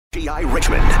GI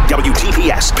Richmond,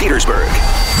 WTPS Petersburg.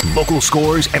 Local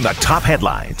scores and the top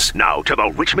headlines. Now to the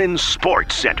Richmond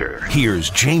Sports Center. Here's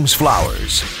James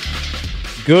Flowers.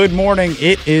 Good morning.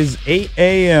 It is 8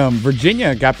 a.m.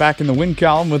 Virginia got back in the win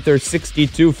column with their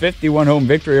 62-51 home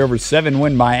victory over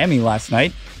 7-win Miami last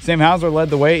night. Sam Hauser led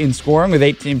the way in scoring with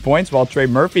 18 points, while Trey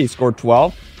Murphy scored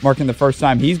 12, marking the first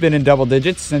time he's been in double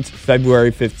digits since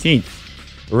February 15th.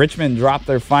 Richmond dropped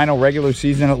their final regular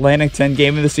season Atlantic 10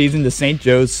 game of the season to St.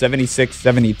 Joe's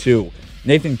 76-72.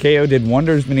 Nathan Kao did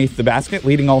wonders beneath the basket,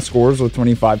 leading all scorers with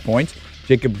 25 points.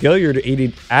 Jacob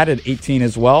Gilliard added 18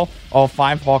 as well. All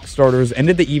five Hawks starters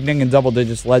ended the evening in double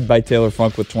digits, led by Taylor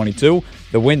Funk with 22.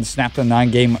 The win snapped a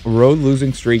 9-game road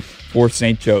losing streak for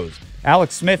St. Joe's.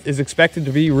 Alex Smith is expected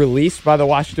to be released by the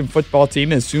Washington football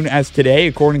team as soon as today,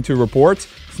 according to reports.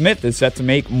 Smith is set to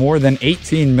make more than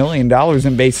 $18 million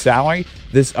in base salary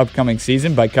this upcoming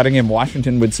season. By cutting him,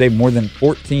 Washington would save more than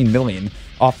 $14 million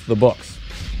off the books.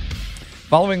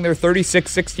 Following their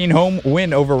 36-16 home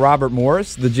win over Robert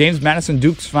Morris, the James Madison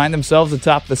Dukes find themselves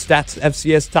atop the Stats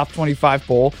FCS Top 25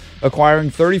 poll, acquiring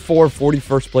 34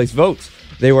 41st place votes.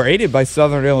 They were aided by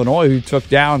Southern Illinois, who took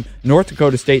down North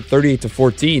Dakota State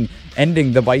 38-14,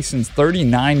 ending the Bison's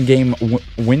 39-game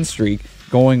win streak,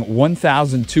 going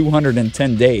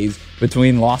 1,210 days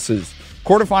between losses.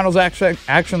 Quarterfinals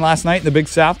action last night in the Big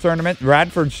South tournament.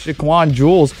 Radford's Shaquan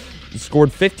Jules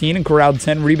scored 15 and corralled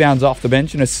 10 rebounds off the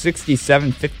bench in a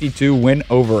 67-52 win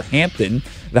over Hampton.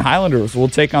 The Highlanders will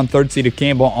take on third-seeded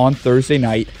Campbell on Thursday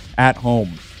night at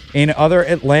home. In other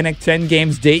Atlantic 10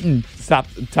 games, Dayton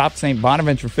topped St.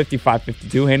 Bonaventure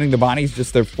 55-52, handing the Bonnies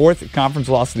just their fourth conference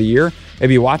loss of the year.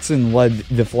 A.B. Watson led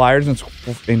the Flyers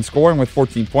in scoring with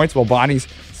 14 points, while Bonnie's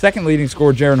second leading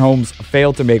scorer, Jaron Holmes,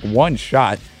 failed to make one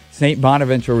shot. St.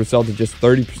 Bonaventure was held to just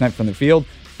 30% from the field.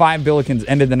 5 Billikens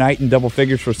ended the night in double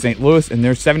figures for St. Louis in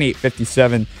their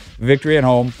 78-57 victory at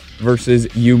home versus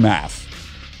UMass.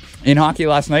 In hockey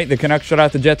last night, the Canucks shut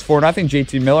out the Jets 4-0.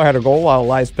 JT Miller had a goal, while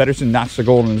Elias Pettersson notched a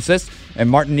goal and an assist. And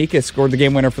Martin Nikas scored the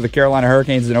game winner for the Carolina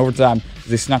Hurricanes in overtime as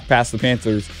they snuck past the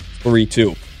Panthers 3-2.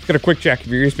 Let's get a quick check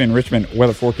of your ESPN Richmond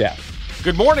weather forecast.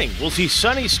 Good morning. We'll see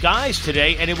sunny skies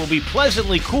today, and it will be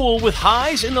pleasantly cool with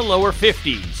highs in the lower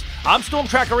 50s. I'm Storm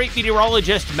Tracker 8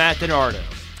 meteorologist Matt DiNardo.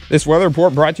 This weather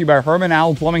report brought to you by Herman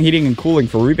Allen Plumbing, Heating, and Cooling.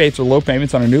 For rebates or low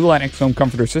payments on a new Lennox home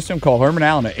comforter system, call Herman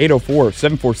Allen at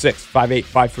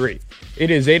 804-746-5853.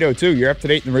 It is 8:02. You're up to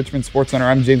date in the Richmond Sports Center.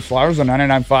 I'm James Flowers on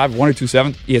 99.5,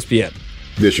 102.7 ESPN.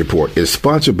 This report is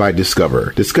sponsored by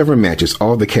Discover. Discover matches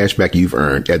all the cash back you've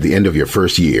earned at the end of your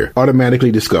first year.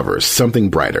 Automatically discovers something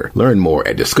brighter. Learn more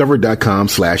at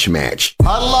discover.com/match.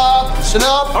 Huddle up, listen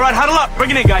up. All right, huddle up.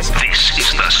 Bring it in, guys. This is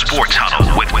the Sports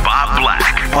Huddle with Bob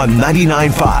Black on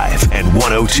 99.5 and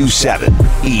 102.7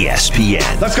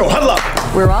 ESPN. Let's go, huddle up.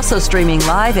 We're also streaming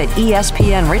live at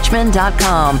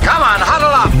espnrichmond.com. Come on, huddle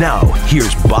up. Now,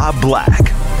 here's Bob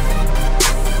Black.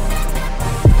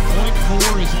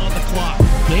 .4 is on the clock.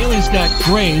 Daly's got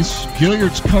Grace.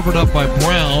 Gilliard's covered up by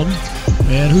Brown.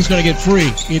 And who's going to get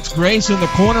free? It's Grace in the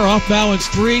corner, off balance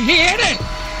three. He hit it!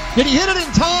 Did he hit it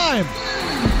in time?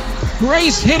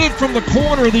 Grace hit it from the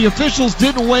corner. The officials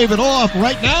didn't wave it off.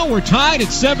 Right now we're tied at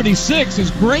 76.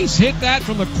 As Grace hit that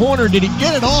from the corner, did he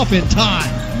get it off in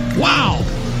time? Wow!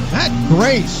 That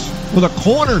Grace with a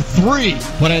corner three.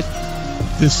 But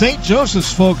the St.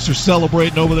 Joseph's folks are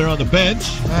celebrating over there on the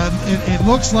bench. It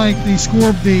looks like the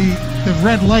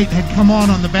red light had come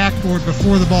on the backboard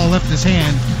before the ball left his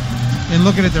hand. And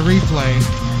looking at the replay,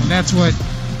 and that's what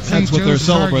they're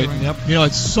celebrating. Yep. You know,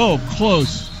 it's so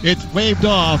close. It's waved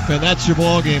off, and that's your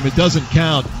ball game. It doesn't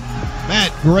count.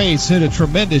 Matt Grace hit a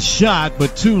tremendous shot,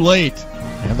 but too late.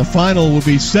 And the final will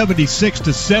be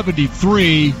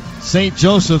 76-73, St.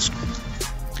 Joseph's.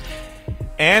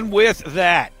 And with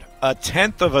that, a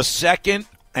tenth of a second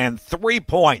and 3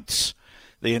 points.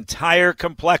 The entire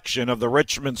complexion of the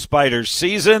Richmond Spiders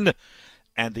season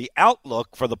and the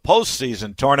outlook for the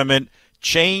postseason tournament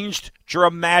changed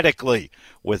dramatically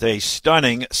with a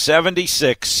stunning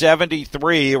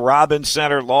 76-73 Robins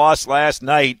Center loss last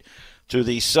night to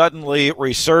the suddenly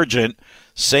resurgent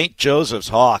St. Joseph's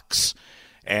Hawks.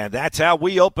 And that's how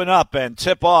we open up and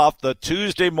tip off the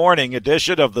Tuesday morning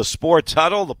edition of the Sports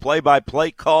Huddle. The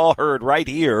play-by-play call heard right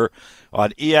here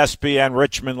on ESPN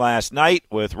Richmond last night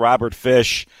with Robert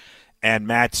Fish and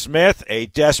Matt Smith. A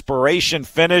desperation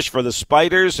finish for the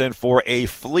Spiders, and for a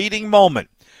fleeting moment,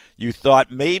 you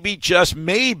thought maybe, just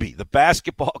maybe, the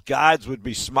basketball gods would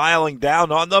be smiling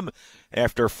down on them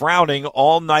after frowning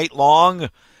all night long.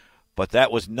 But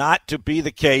that was not to be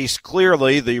the case.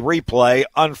 Clearly, the replay,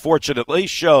 unfortunately,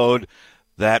 showed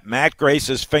that Matt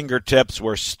Grace's fingertips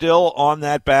were still on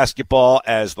that basketball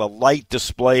as the light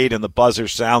displayed and the buzzer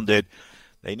sounded.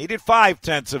 They needed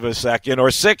 0.5 of a second or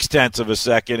 0.6 of a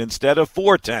second instead of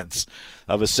 0.4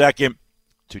 of a second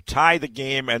to tie the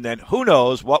game, and then who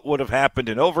knows what would have happened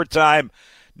in overtime.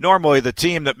 Normally the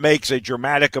team that makes a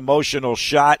dramatic emotional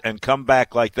shot and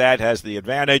comeback like that has the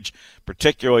advantage,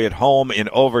 particularly at home in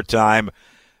overtime.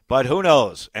 But who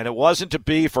knows? And it wasn't to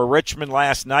be for Richmond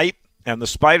last night. And the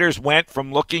Spiders went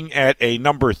from looking at a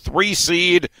number 3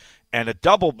 seed and a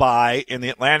double bye in the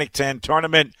Atlantic 10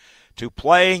 tournament to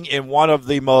playing in one of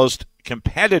the most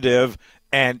competitive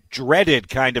and dreaded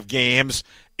kind of games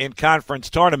in conference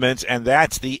tournaments, and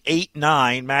that's the 8-9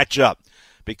 matchup.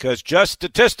 Because just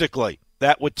statistically,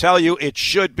 that would tell you it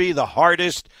should be the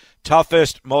hardest,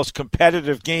 toughest, most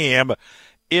competitive game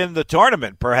in the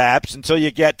tournament, perhaps, until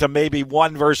you get to maybe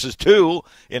 1 versus 2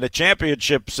 in a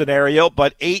championship scenario.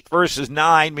 But 8 versus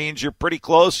 9 means you're pretty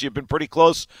close. You've been pretty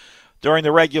close during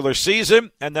the regular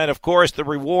season. And then, of course, the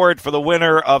reward for the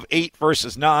winner of 8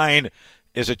 versus 9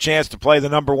 is a chance to play the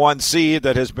number 1 seed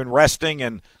that has been resting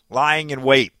and lying in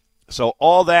wait. So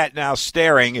all that now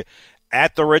staring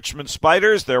at the Richmond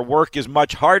Spiders. Their work is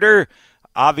much harder.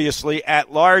 Obviously,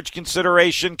 at-large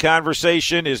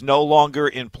conversation is no longer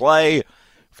in play.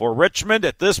 For Richmond,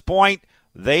 at this point,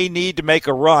 they need to make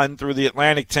a run through the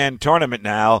Atlantic 10 tournament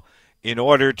now in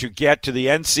order to get to the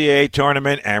NCAA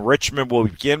tournament, and Richmond will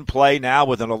begin play now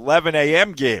with an 11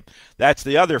 a.m. game. That's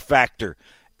the other factor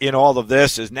in all of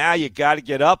this, is now you got to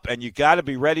get up and you got to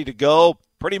be ready to go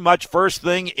pretty much first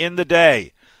thing in the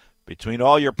day. Between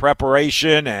all your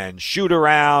preparation and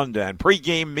shoot-around and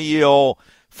pregame meal,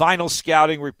 final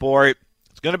scouting report,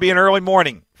 it's going to be an early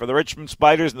morning for the Richmond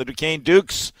Spiders and the Duquesne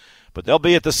Dukes. But they'll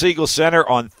be at the Siegel Center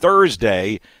on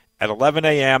Thursday at 11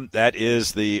 a.m. That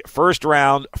is the first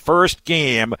round, first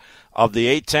game of the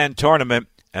 8-10 tournament,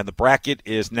 and the bracket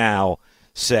is now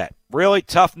set. Really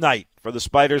tough night for the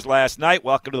Spiders last night.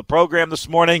 Welcome to the program this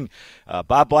morning.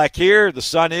 Bob Black here. The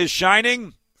sun is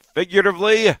shining.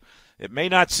 Figuratively, it may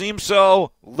not seem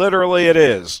so. Literally, it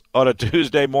is on a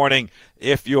Tuesday morning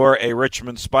if you're a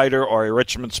Richmond Spider or a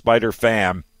Richmond Spider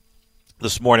fan.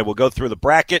 This morning we'll go through the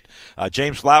bracket.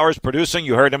 James Flowers producing.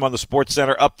 You heard him on the Sports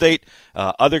Center update.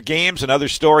 Other games and other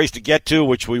stories to get to,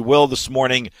 which we will this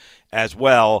morning as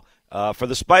well. For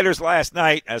the Spiders last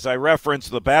night, as I referenced,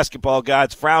 the basketball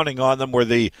gods frowning on them were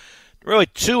the really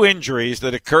 2 injuries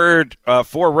that occurred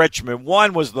for Richmond.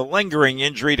 One was the lingering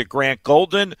injury to Grant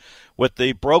Golden with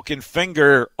the broken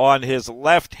finger on his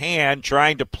left hand,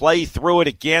 trying to play through it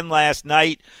again last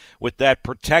night with that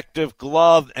protective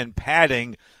glove and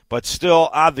padding, but still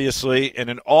obviously in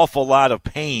an awful lot of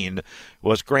pain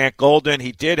was Grant Golden.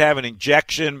 He did have an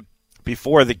injection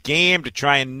before the game to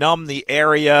try and numb the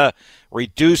area,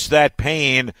 reduce that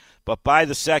pain, but by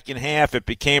the second half it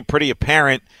became pretty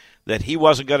apparent that he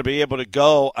wasn't going to be able to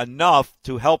go enough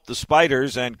to help the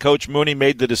Spiders, and Coach Mooney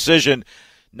made the decision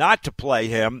not to play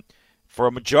him. For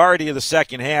a majority of the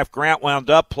second half, Grant wound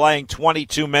up playing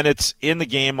 22 minutes in the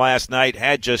game last night,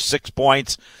 had just 6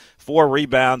 points, 4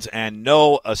 rebounds, and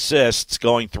no assists,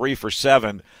 going 3 for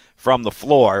 7 from the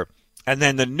floor. And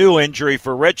then the new injury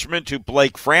for Richmond to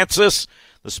Blake Francis,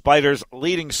 the Spiders'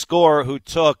 leading scorer, who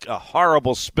took a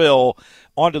horrible spill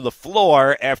onto the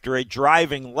floor after a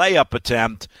driving layup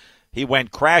attempt. He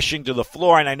went crashing to the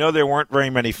floor, and I know there weren't very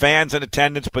many fans in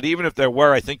attendance, but even if there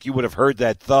were, I think you would have heard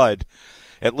that thud,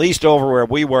 at least over where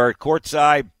we were at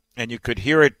courtside, and you could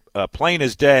hear it plain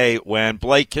as day when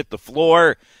Blake hit the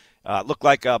floor. Looked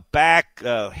like a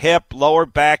hip, lower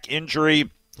back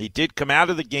injury. He did come out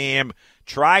of the game,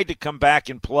 tried to come back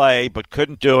and play, but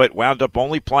couldn't do it. Wound up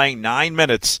only playing 9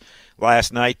 minutes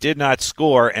last night, did not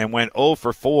score, and went 0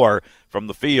 for 4 from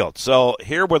the field. So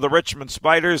here were the Richmond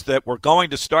Spiders that were going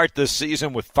to start this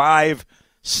season with 5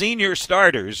 senior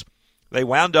starters. They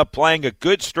wound up playing a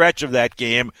good stretch of that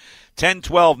game, 10,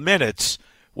 12 minutes,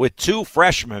 with 2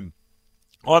 freshmen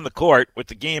on the court, with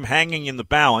the game hanging in the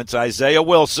balance. Isaiah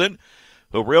Wilson,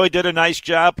 who really did a nice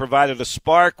job, provided a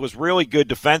spark, was really good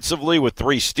defensively with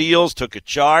 3 steals, took a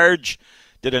charge,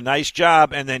 did a nice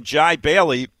job. And then Jai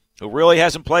Bailey, who really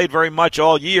hasn't played very much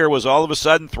all year, was all of a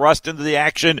sudden thrust into the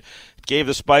action, gave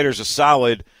the Spiders a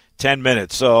solid 10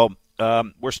 minutes. So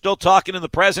we're still talking in the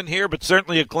present here, but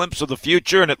certainly a glimpse of the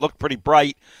future, and it looked pretty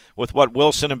bright with what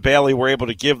Wilson and Bailey were able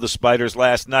to give the Spiders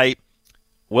last night.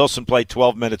 Wilson played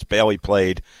 12 minutes, Bailey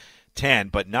played 10,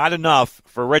 but not enough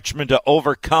for Richmond to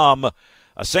overcome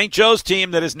A St. Joe's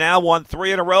team that has now won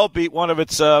 3 in a row, beat one of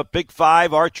its Big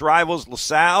Five arch rivals,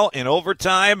 LaSalle, in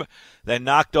overtime, then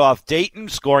knocked off Dayton,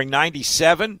 scoring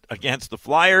 97 against the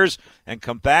Flyers, and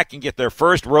come back and get their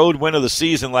first road win of the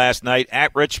season last night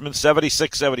at Richmond,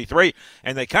 76-73,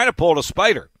 and they kind of pulled a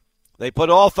spider. They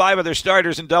put all 5 of their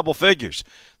starters in double figures.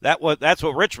 That's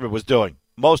what Richmond was doing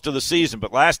most of the season.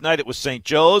 But last night it was St.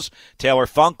 Joe's. Taylor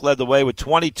Funk led the way with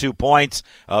 22 points.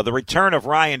 The return of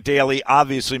Ryan Daly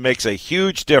obviously makes a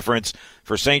huge difference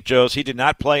for St. Joe's. He did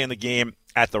not play in the game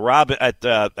at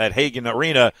Hagen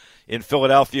Arena in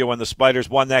Philadelphia when the Spiders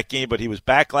won that game, but he was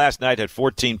back last night, had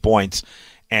 14 points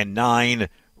and 9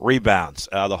 rebounds.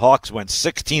 The Hawks went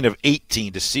 16 of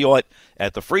 18 to seal it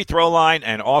at the free throw line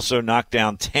and also knocked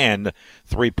down 10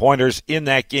 3-pointers in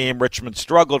that game. Richmond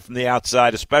struggled from the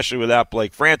outside, especially without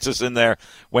Blake Francis in there,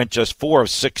 went just 4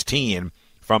 of 16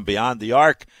 from beyond the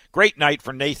arc. Great night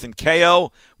for Nathan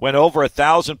Kao, went over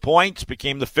 1,000 points,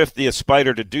 became the 50th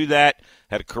Spider to do that,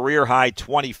 had a career-high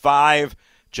 25.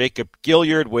 Jacob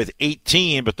Gilliard with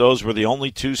 18, but those were the only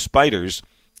 2 Spiders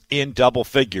in double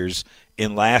figures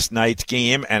in last night's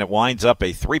game, and it winds up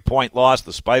a 3-point loss.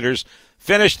 The Spiders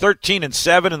finished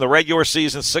 13-7 in the regular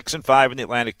season, 6-5 in the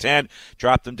Atlantic 10,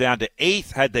 dropped them down to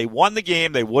 8th. Had they won the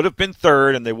game, they would have been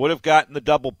 3rd, and they would have gotten the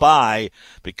double bye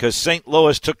because St.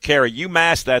 Louis took care of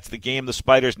UMass. That's the game the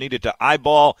Spiders needed to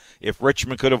eyeball. If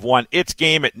Richmond could have won its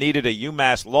game, it needed a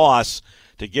UMass loss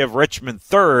to give Richmond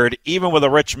 3rd. Even with a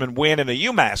Richmond win and a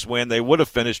UMass win, they would have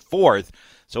finished 4th.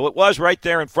 So it was right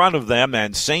there in front of them,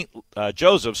 and St.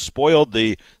 Joseph spoiled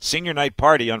the senior night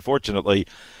party, unfortunately,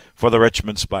 for the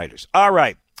Richmond Spiders. All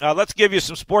right, let's give you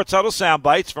some Sports Huddle sound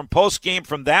bites from post-game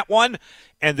from that one,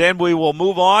 and then we will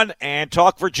move on and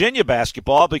talk Virginia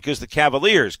basketball because the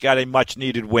Cavaliers got a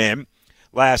much-needed win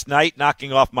last night,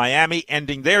 knocking off Miami,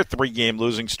 ending their 3-game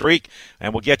losing streak,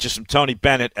 and we'll get you some Tony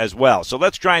Bennett as well. So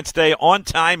let's try and stay on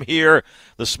time here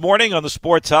this morning on the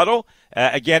Sports Huddle.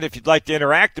 Again, if you'd like to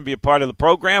interact and be a part of the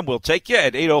program, we'll take you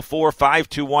at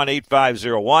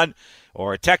 804-521-8501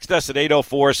 or text us at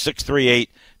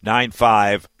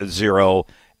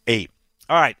 804-638-9508.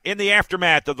 All right, in the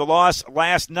aftermath of the loss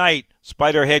last night,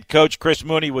 Spider head coach Chris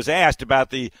Mooney was asked about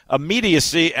the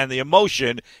immediacy and the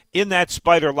emotion in that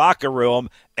Spider locker room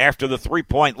after the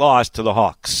 3-point loss to the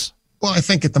Hawks. Well, I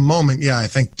think at the moment, I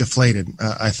think deflated.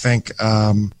 I think,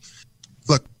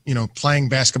 look, playing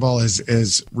basketball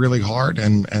is really hard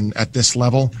and at this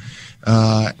level,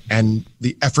 and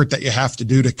the effort that you have to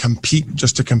do to compete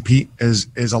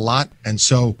is a lot. And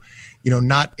so,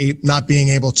 not being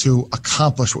able to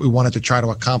accomplish what we wanted to try to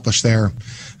accomplish there,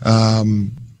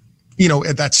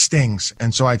 that stings.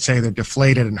 And so I'd say they're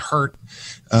deflated and hurt.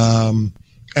 And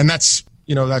that's,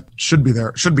 that should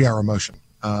be our emotion.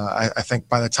 I think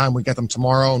by the time we get them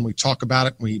tomorrow and we talk about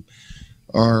it, we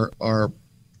are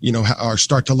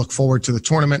start to look forward to the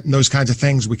tournament and those kinds of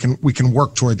things, we can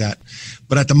work toward that.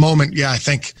 But at the moment, I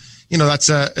think, it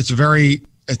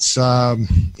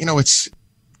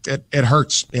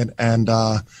hurts. And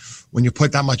when you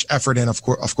put that much effort in, of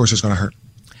course it's going to hurt.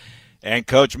 And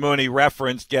Coach Mooney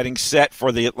referenced getting set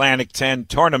for the Atlantic 10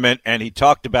 tournament, and he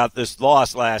talked about this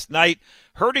loss last night,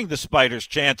 hurting the Spiders'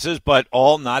 chances, but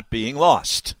all not being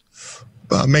lost.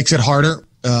 Makes it harder.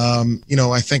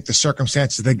 I think the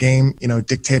circumstances of the game,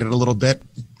 dictated a little bit.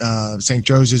 St.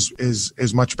 Joe's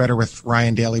is much better with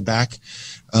Ryan Daly back.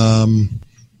 I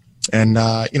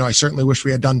certainly wish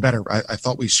we had done better. I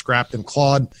thought we scrapped and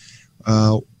clawed.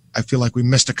 I feel like we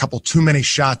missed a couple too many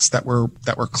shots that were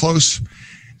close.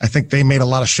 I think they made a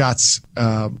lot of shots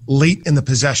late in the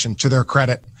possession, to their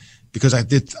credit, because I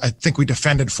think we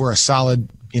defended for a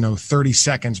solid 30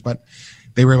 seconds, but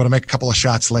they were able to make a couple of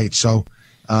shots late. So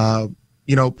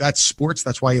that's sports.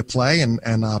 That's why you play, and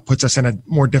puts us in a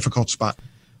more difficult spot.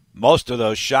 Most of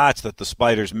those shots that the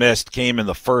Spiders missed came in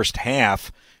the first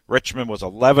half. Richmond was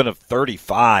 11 of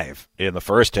 35 in the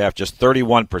first half, just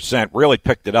 31%. Really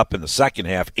picked it up in the second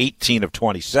half, 18 of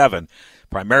 27,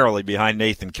 primarily behind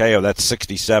Nathan Kao. That's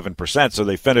 67%. So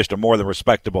they finished a more than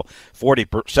respectable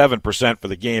 47% for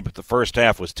the game, but the first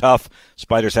half was tough.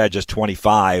 Spiders had just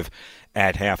 25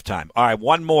 at halftime. All right,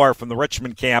 one more from the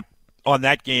Richmond camp on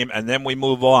that game, and then we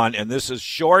move on. And this is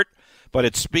short, but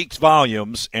it speaks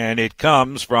volumes, and it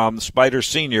comes from Spider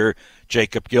senior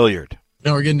Jacob Gilliard.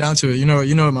 We're getting down to it. You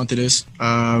know what month it is.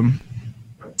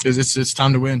 It's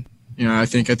time to win. I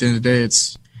think at the end of the day,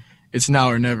 it's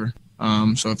now or never.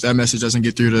 So if that message doesn't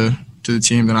get through to the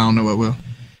team, then I don't know what will.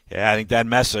 Yeah, I think that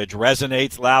message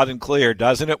resonates loud and clear,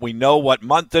 doesn't it? We know what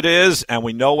month it is, and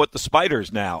we know what the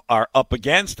Spiders now are up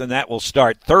against, and that will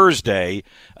start Thursday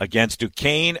against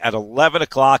Duquesne at 11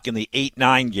 o'clock in the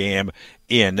 8-9 game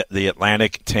in the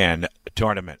Atlantic 10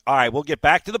 tournament. All right, we'll get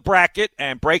back to the bracket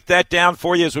and break that down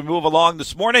for you as we move along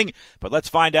this morning. But let's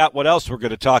find out what else we're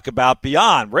going to talk about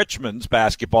beyond Richmond's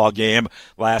basketball game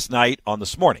last night on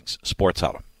this morning's Sports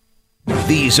Huddle.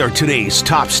 These are today's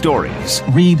top stories.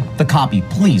 Read the copy,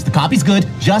 please. The copy's good.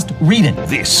 Just read it.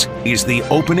 This is the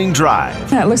opening drive.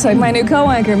 That looks like my new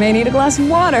co-anchor may need a glass of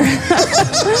water.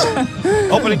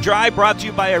 Opening drive brought to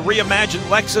you by a reimagined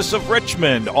Lexus of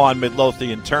Richmond on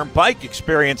Midlothian Turnpike.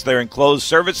 Experience their enclosed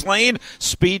service lane,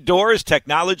 speed doors,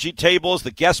 technology tables,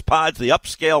 the guest pods, the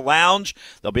upscale lounge.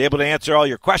 They'll be able to answer all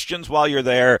your questions while you're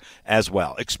there as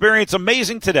well. Experience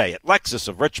amazing today at Lexus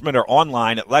of Richmond or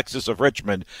online at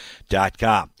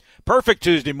lexusofrichmond.com. Perfect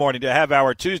Tuesday morning to have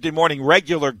our Tuesday morning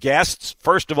regular guests.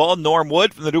 First of all, Norm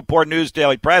Wood from the Newport News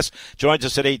Daily Press joins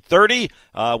us at 8:30.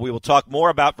 We will talk more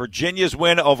about Virginia's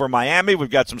win over Miami. We've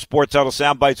got some Sports Huddle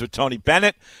sound bites with Tony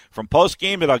Bennett from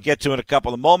postgame that I'll get to in a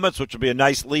couple of moments, which will be a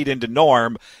nice lead into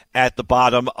Norm at the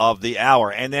bottom of the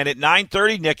hour. And then at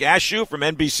 9:30, Nick Ashew from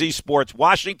NBC Sports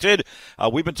Washington.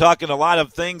 We've been talking a lot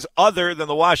of things other than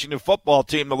the Washington football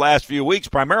team the last few weeks,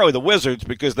 primarily the Wizards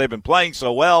because they've been playing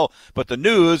so well. But the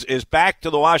news is back to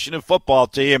the Washington football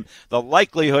team. The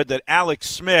likelihood that Alex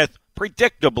Smith,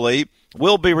 predictably,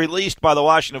 will be released by the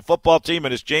Washington football team,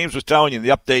 and as James was telling you, the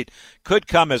update could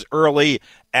come as early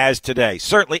as today.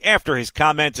 Certainly after his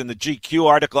comments in the GQ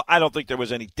article, I don't think there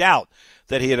was any doubt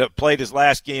that he had played his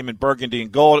last game in burgundy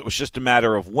and gold. It was just a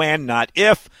matter of when, not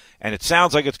if, and it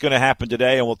sounds like it's going to happen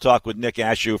today, and we'll talk with Nick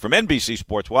Ashew from NBC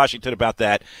Sports Washington about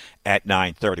that at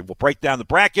 9:30. We'll break down the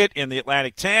bracket in the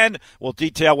Atlantic 10. We'll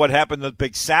detail what happened in the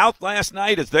Big South last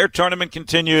night as their tournament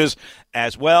continues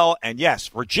as well. And yes,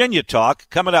 Virginia talk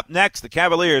coming up next. The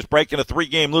Cavaliers breaking a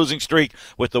 3-game losing streak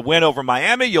with the win over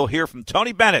Miami. You'll hear from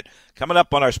Tony Bennett coming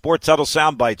up on our Sports Huddle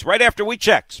sound bites right after we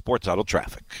check Sports Huddle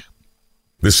traffic.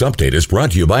 This update is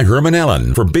brought to you by Herman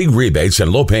Allen. For big rebates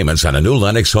and low payments on a new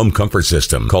Lennox home comfort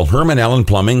system, call Herman Allen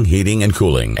Plumbing, Heating, and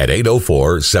Cooling at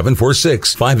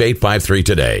 804-746-5853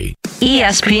 today.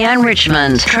 ESPN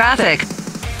Richmond Traffic.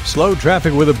 Slow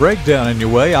traffic with a breakdown in your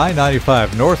way.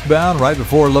 I-95 northbound right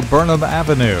before Laburnum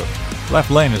Avenue. Left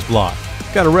lane is blocked.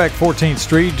 Got a wreck 14th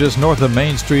Street just north of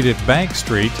Main Street at Bank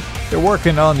Street. They're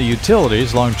working on the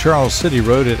utilities along Charles City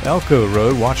Road at Elko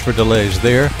Road. Watch for delays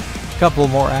there. Couple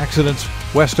more accidents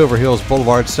west over Hills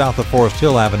Boulevard south of Forest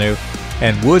Hill Avenue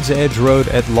and Woods Edge Road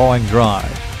at Lawing Drive.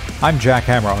 I'm Jack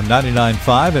Hammer on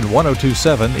 99.5 and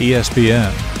 102.7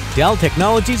 ESPN. Dell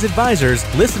Technologies advisors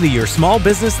listen to your small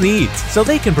business needs so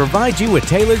they can provide you with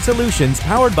tailored solutions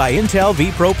powered by Intel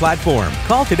vPro platform.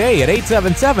 Call today at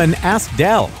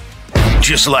 877-ASK-DELL.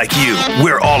 Just like you,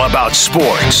 we're all about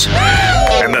sports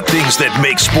and the things that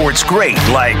make sports great,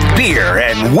 like beer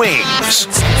and wings.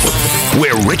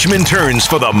 Where Richmond turns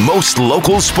for the most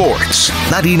local sports.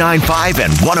 99.5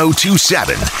 and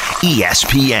 102.7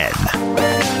 ESPN.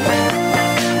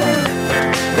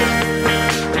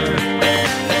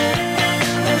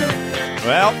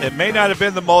 Well, it may not have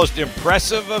been the most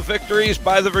impressive of victories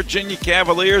by the Virginia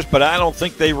Cavaliers, but I don't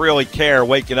think they really care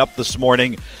waking up this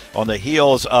morning on the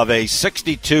heels of a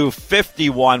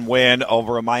 62-51 win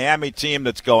over a Miami team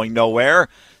that's going nowhere.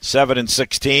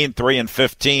 7-16,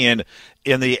 3-15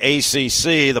 in the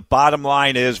ACC. The bottom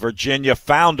line is Virginia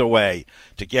found a way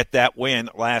to get that win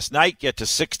last night, get to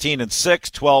 16-6,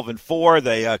 12-4.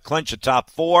 They clinch a top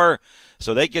 4.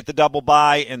 So they get the double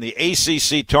bye in the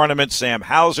ACC tournament. Sam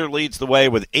Hauser leads the way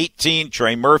with 18.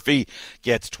 Trey Murphy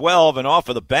gets 12. And off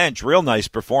of the bench, real nice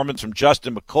performance from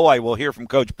Justin McCoy. We'll hear from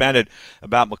Coach Bennett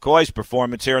about McCoy's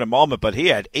performance here in a moment. But he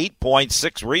had 8 points,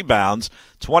 6 rebounds,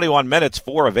 21 minutes,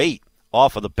 4 of 8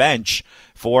 off of the bench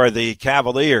for the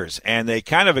Cavaliers. And they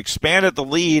kind of expanded the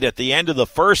lead at the end of the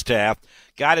first half,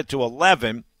 got it to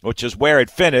 11, which is where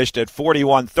it finished at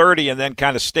 41-30, and then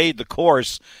kind of stayed the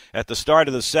course at the start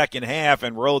of the second half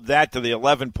and rode that to the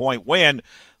 11-point win.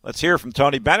 Let's hear from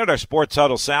Tony Bennett, our Sports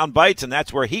Huddle sound bites, and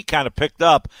that's where he kind of picked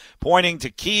up, pointing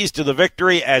to keys to the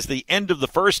victory as the end of the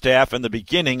first half and the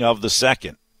beginning of the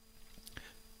second.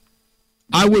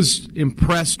 I was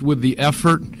impressed with the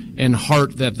effort and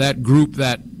heart that group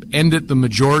that ended the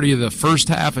majority of the first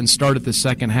half and started the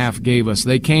second half gave us.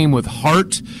 They came with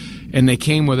heart and they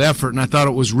came with effort, and I thought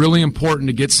it was really important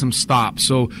to get some stops.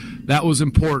 So that was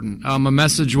important. My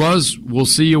message was, we'll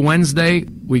see you Wednesday.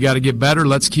 We got to get better.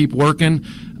 Let's keep working.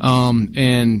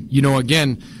 And, you know,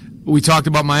 again, we talked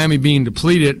about Miami being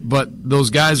depleted, but those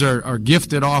guys are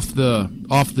gifted off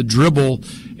the dribble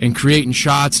and creating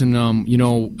shots. And, you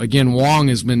know, again, Wong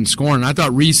has been scoring. I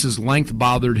thought Reese's length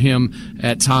bothered him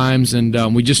at times, and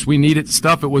we needed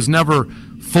stuff. It was never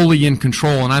fully in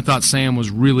control, and I thought Sam was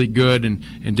really good and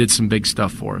did some big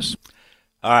stuff for us.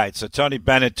 All right, so Tony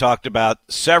Bennett talked about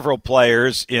several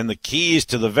players in the keys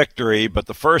to the victory, but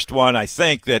the first one, I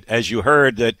think that, as you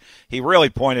heard, that he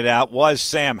really pointed out was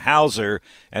Sam Hauser,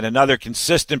 and another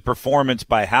consistent performance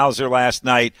by Hauser last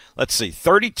night. Let's see,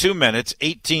 32 minutes,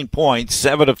 18 points,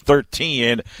 7 of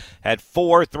 13, had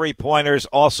 4 3-pointers,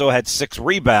 also had 6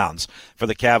 rebounds for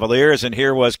the Cavaliers, and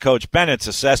here was Coach Bennett's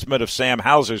assessment of Sam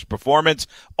Hauser's performance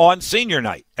on senior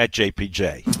night at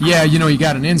JPJ. Yeah, you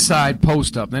got an inside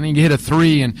post up, then he hit a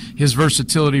 3, and his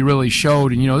versatility really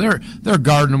showed. And they're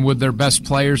guarding him with their best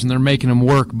players, and they're making him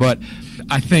work. But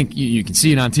I think you can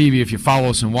see it on TV if you follow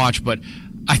us and watch. But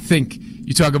I think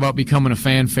you talk about becoming a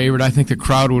fan favorite. I think the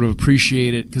crowd would have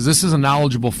appreciated it because this is a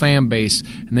knowledgeable fan base,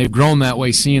 and they've grown that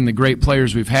way, seeing the great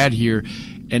players we've had here.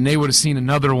 And they would have seen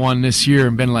another one this year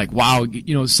and been like, wow,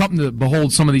 something to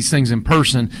behold some of these things in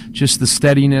person, just the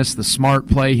steadiness, the smart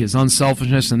play, his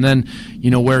unselfishness, and then,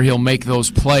 where he'll make those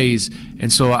plays.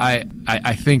 And so I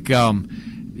think,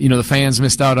 the fans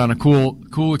missed out on a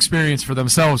cool experience for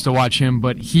themselves to watch him.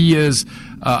 But he is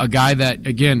a guy that,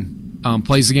 again,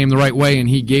 plays the game the right way, and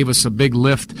he gave us a big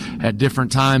lift at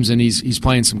different times, and he's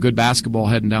playing some good basketball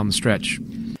heading down the stretch.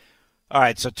 All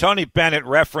right, so Tony Bennett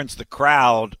referenced the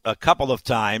crowd a couple of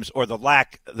times, or the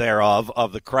lack thereof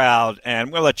of the crowd,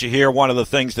 and we'll let you hear one of the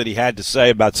things that he had to say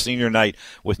about senior night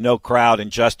with no crowd in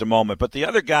just a moment. But the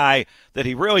other guy that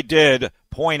he really did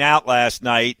point out last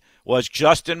night was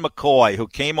Justin McCoy, who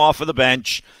came off of the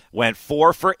bench, went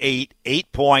 4 for 8,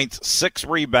 8 points, 6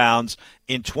 rebounds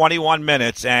in 21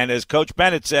 minutes. And as Coach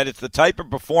Bennett said, it's the type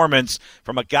of performance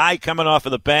from a guy coming off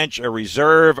of the bench, a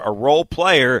reserve, a role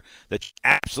player that you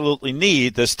absolutely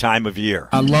need this time of year.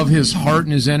 I love his heart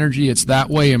and his energy. It's that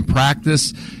way in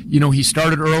practice. He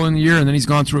started early in the year, and then he's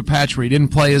gone through a patch where he didn't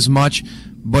play as much,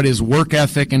 but his work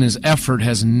ethic and his effort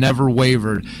has never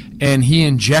wavered. And he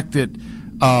injected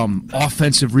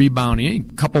offensive rebounding,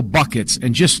 a couple buckets,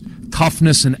 and just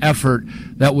toughness and effort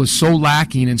that was so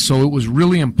lacking, and so it was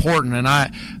really important. And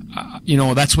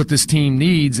that's what this team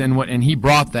needs, and he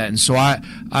brought that. And so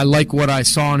I like what I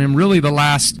saw in him really the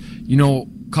last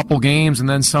couple games, and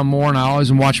then some more. And I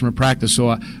always watch him in practice.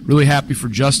 So really happy for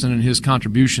Justin and his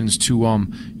contributions to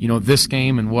this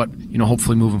game and what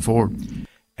hopefully moving forward.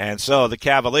 And so the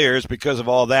Cavaliers, because of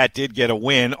all that, did get a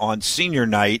win on senior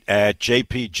night at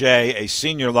JPJ, a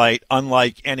senior night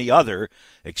unlike any other.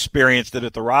 Experienced it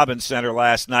at the Robins Center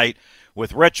last night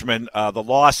with Richmond. The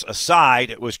loss aside,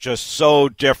 it was just so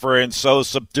different, so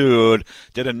subdued.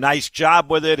 Did a nice job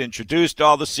with it, introduced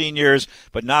all the seniors,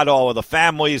 but not all of the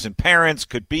families and parents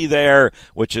could be there,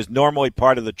 which is normally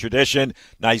part of the tradition.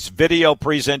 Nice video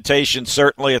presentation,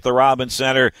 certainly at the Robins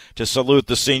Center, to salute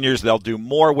the seniors. They'll do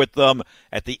more with them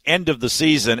at the end of the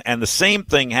season, and the same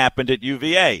thing happened at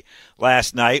UVA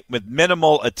last night with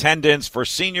minimal attendance for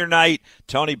senior night.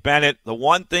 Tony Bennett, the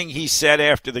one thing he said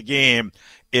after the game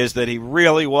is that he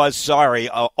really was sorry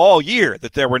all year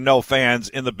that there were no fans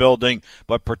in the building,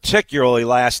 but particularly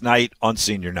last night on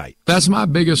senior night. That's my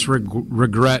biggest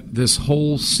regret this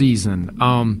whole season.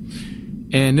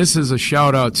 And this is a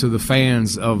shout-out to the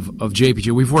fans of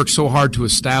JPJ. We've worked so hard to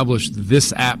establish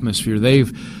this atmosphere.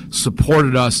 They've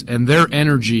supported us, and their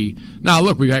energy. Now,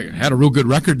 look, we had a real good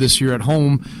record this year at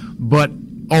home, but,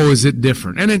 is it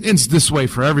different? And it's this way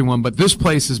for everyone, but this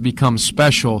place has become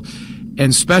special,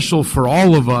 and special for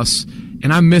all of us,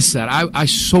 and I miss that. I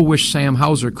so wish Sam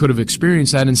Hauser could have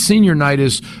experienced that, and senior night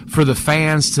is for the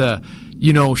fans to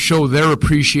show their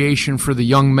appreciation for the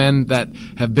young men that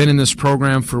have been in this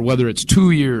program for whether it's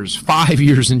 2 years, 5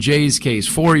 years in Jay's case,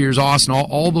 4 years, Austin,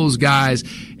 all those guys.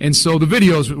 And so the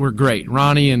videos were great.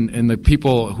 Ronnie and the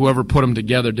people, whoever put them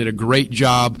together, did a great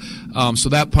job. So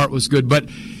that part was good, but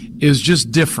it was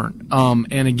just different.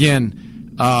 And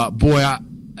again,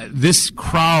 this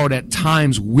crowd at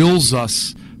times wills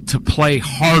us to play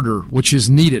harder, which is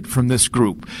needed from this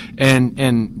group.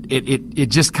 And it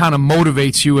just kind of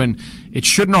motivates you, and it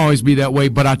shouldn't always be that way,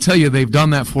 but I tell you, they've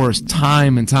done that for us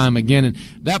time and time again, and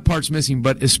that part's missing,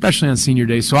 but especially on senior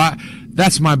day. So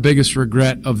that's my biggest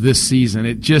regret of this season.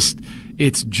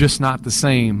 It's just not the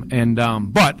same. And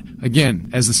but again,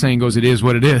 as the saying goes, it is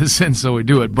what it is, and so we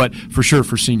do it. But for sure,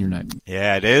 for senior night.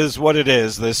 Yeah, it is what it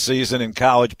is this season in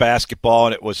college basketball,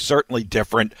 and it was certainly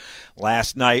different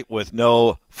last night with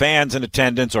no fans in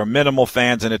attendance or minimal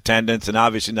fans in attendance, and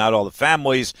obviously not all the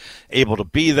families able to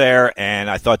be there. And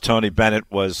I thought Tony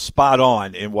Bennett was spot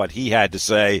on in what he had to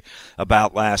say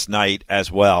about last night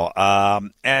as well.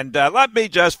 And let me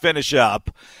just finish up.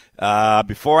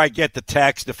 Before I get the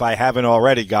text, if I haven't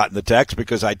already gotten the text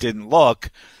because I didn't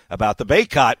look, about the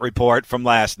Baycott report from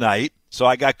last night. So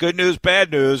I got good news,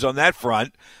 bad news on that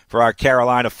front for our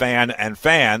Carolina fan and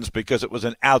fans because it was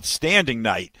an outstanding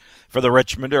night for the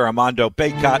Richmonder. Armando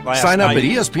Bacot last Sign up night at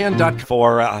ESPN.com.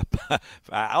 For I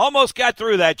almost got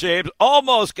through that, James.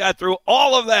 Almost got through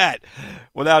all of that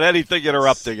without anything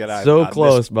interrupting it. So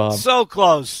close, Bob. So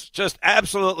close. Just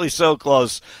absolutely so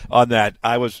close on that.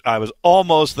 I was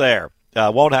almost there.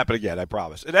 Won't happen again, I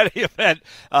promise. In any event,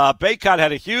 Bacot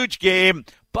had a huge game.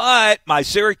 But my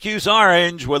Syracuse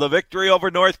Orange with a victory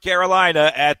over North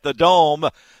Carolina at the Dome,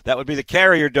 that would be the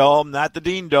Carrier Dome, not the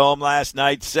Dean Dome last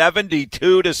night,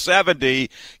 72-70,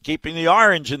 keeping the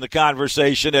Orange in the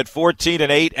conversation at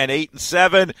 14-8 and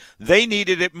 8-7. They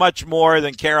needed it much more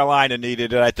than Carolina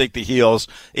needed it. I think the Heels,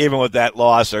 even with that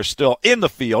loss, are still in the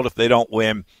field if they don't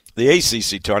win the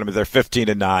ACC tournament. They're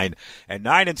 15-9 and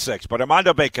 9-6. But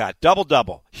Armando Bacot,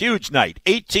 double-double, huge night,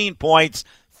 18 points,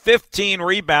 15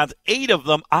 rebounds, 8 of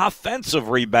them offensive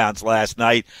rebounds last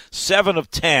night, 7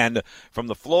 of 10 from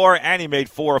the floor, and he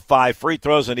made 4 of 5 free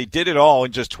throws, and he did it all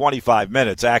in just 25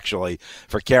 minutes, actually,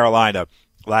 for Carolina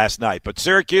last night. But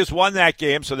Syracuse won that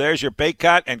game, so there's your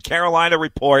Bacot and Carolina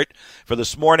report for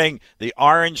this morning. The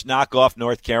Orange knock off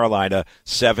North Carolina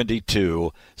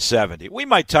 72-70. We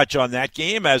might touch on that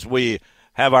game as we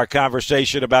have our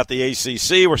conversation about the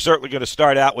ACC. We're certainly going to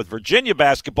start out with Virginia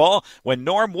basketball when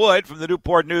Norm Wood from the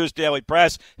Newport News Daily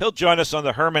Press, he'll join us on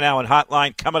the Herman Allen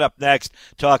Hotline coming up next.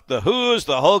 Talk the Hoos,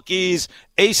 the Hokies,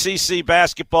 ACC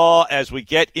basketball as we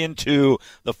get into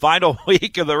the final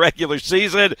week of the regular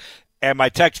season. And my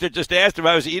texter just asked if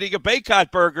I was eating a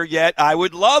Bacot burger yet. I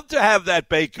would love to have that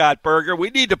Bacot burger.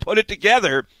 We need to put it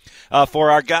together for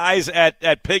our guys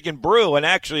at Pig and Brew. And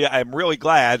actually, I'm really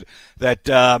glad that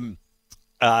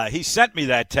he sent me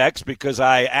that text because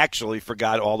I actually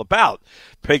forgot all about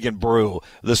Pig and Brew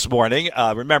this morning.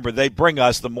 Remember, they bring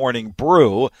us the morning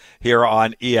brew here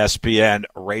on ESPN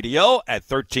Radio at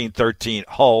 1313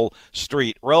 Hull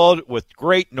Street Road with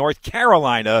great North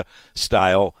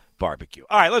Carolina-style barbecue.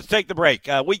 All right, let's take the break.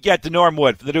 We get to Norm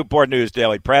Wood from the Newport News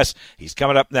Daily Press. He's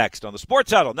coming up next on the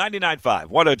Sports Huddle, 99.5,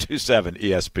 102.7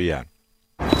 ESPN.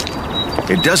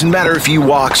 It doesn't matter if you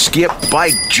walk, skip,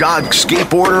 bike, jog,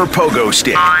 skateboard, or pogo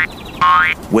stick.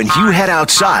 When you head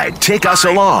outside, take us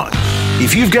along.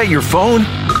 If you've got your phone,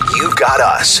 you've got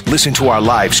us. Listen to our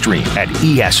live stream at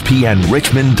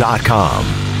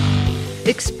espnrichmond.com.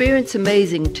 Experience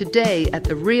amazing today at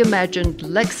the reimagined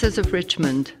Lexus of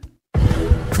Richmond.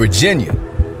 Virginia,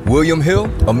 William Hill,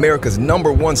 America's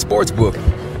 #1 sports book,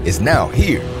 is now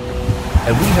here.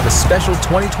 And we have a special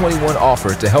 2021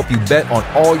 offer to help you bet on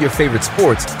all your favorite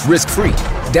sports risk-free.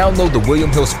 Download the William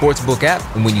Hill Sportsbook app,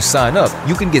 and when you sign up,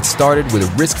 you can get started with a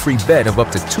risk-free bet of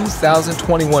up to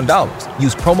 $2,021.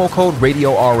 Use promo code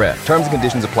RADIORF. Terms and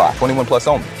conditions apply. 21 plus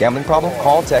only. Gambling problem?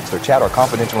 Call, text, or chat our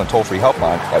confidential and toll-free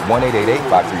helpline at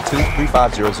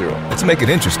 1-888-532-3500. Let's make it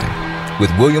interesting with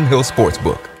William Hill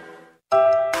Sportsbook.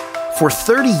 For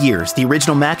 30 years, the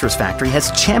Original Mattress Factory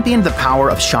has championed the power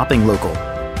of shopping local.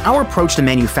 Our approach to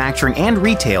manufacturing and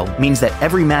retail means that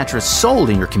every mattress sold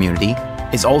in your community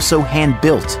is also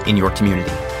hand-built in your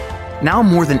community. Now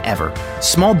more than ever,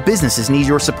 small businesses need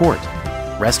your support.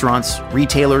 Restaurants,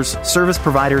 retailers, service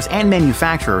providers, and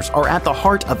manufacturers are at the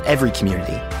heart of every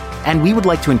community. And we would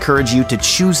like to encourage you to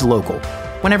choose local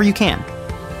whenever you can.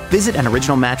 Visit an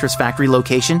Original Mattress Factory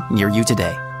location near you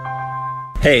today.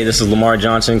 Hey, this is Lamar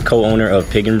Johnson, co-owner of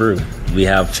Pig and Brew. We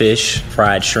have fish,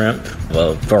 fried shrimp,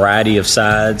 a variety of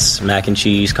sides, mac and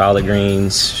cheese, collard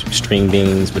greens, string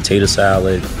beans, potato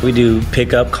salad. We do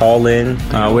pickup, call in.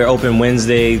 We're open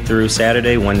Wednesday through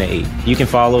Saturday, 1 to 8. You can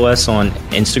follow us on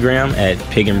Instagram at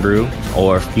Pig and Brew,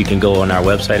 or you can go on our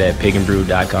website at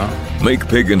pigandbrew.com. Make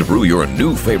Pig and Brew your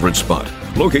new favorite spot.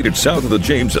 Located south of the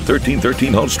James at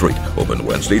 1313 Hull Street. Open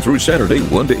Wednesday through Saturday,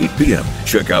 1 to 8 p.m.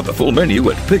 Check out the full menu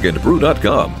at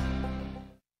pigandbrew.com.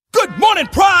 Good morning,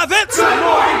 privates! Good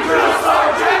morning, drill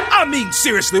sergeant! I mean,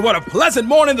 seriously, what a pleasant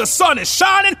morning. The sun is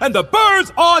shining and the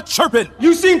birds are chirping.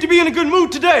 You seem to be in a good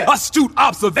mood today. Astute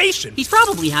observation. He's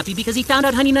probably happy because he found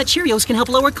out Honey Nut Cheerios can help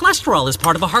lower cholesterol as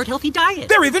part of a heart-healthy diet.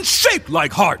 They're even shaped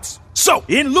like hearts. So,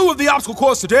 in lieu of the obstacle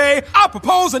course today, I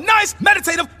propose a nice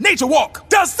meditative nature walk.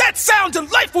 Does that sound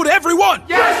delightful to everyone?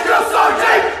 Yes, drill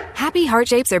sergeant! Happy Heart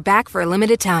Shapes are back for a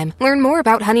limited time. Learn more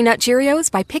about Honey Nut Cheerios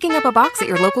by picking up a box at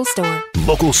your local store.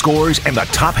 Local scores and the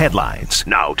top headlines.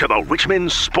 Now to the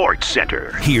Richmond Sports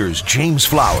Center. Here's James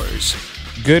Flowers.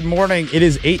 Good morning. It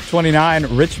is 8:29.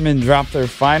 Richmond dropped their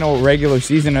final regular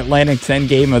season Atlantic 10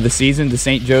 game of the season to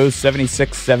St. Joe's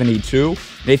 76-72.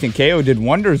 Nathan Kao did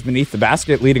wonders beneath the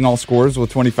basket, leading all scorers with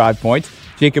 25 points.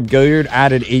 Jacob Gilliard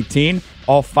added 18.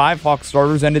 All 5 Hawks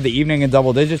starters ended the evening in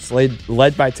double digits,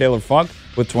 led by Taylor Funk.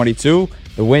 with 22.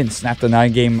 The win snapped a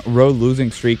 9-game road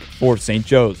losing streak for St.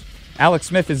 Joe's. Alex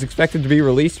Smith is expected to be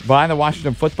released by the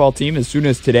Washington football team as soon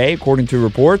as today, according to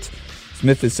reports.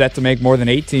 Smith is set to make more than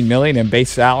 $18 million in base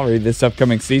salary this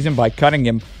upcoming season. By cutting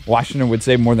him, Washington would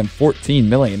save more than $14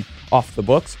 million off the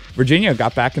books. Virginia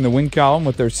got back in the win column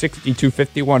with their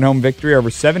 62-51 home victory over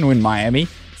 7-win Miami.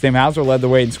 Sam Hauser led the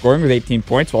way in scoring with 18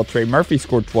 points, while Trey Murphy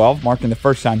scored 12, marking the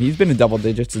first time he's been in double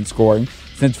digits in scoring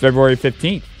since February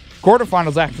 15th.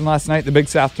 Quarterfinals action last night in the Big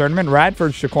South Tournament.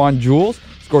 Radford's Shaquan Jules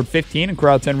scored 15 and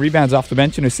corralled 10 rebounds off the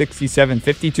bench in a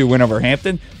 67-52 win over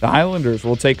Hampton. The Highlanders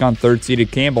will take on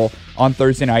third-seeded Campbell on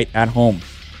Thursday night at home.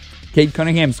 Cade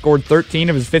Cunningham scored 13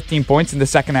 of his 15 points in the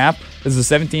second half as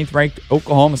the 17th-ranked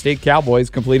Oklahoma State Cowboys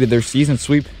completed their season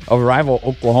sweep of rival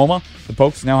Oklahoma. The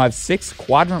Pokes now have 6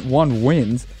 Quadrant 1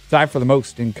 wins, tied for the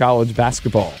most in college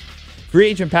basketball. Free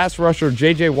agent pass rusher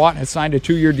J.J. Watt has signed a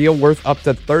 2-year deal worth up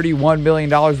to $31 million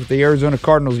with the Arizona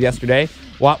Cardinals yesterday.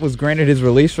 Watt was granted his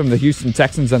release from the Houston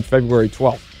Texans on February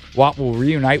 12th. Watt will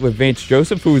reunite with Vance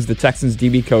Joseph, who was the Texans'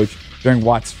 DB coach during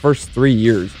Watt's first 3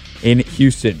 years in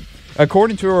Houston.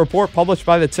 According to a report published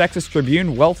by the Texas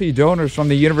Tribune, wealthy donors from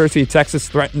the University of Texas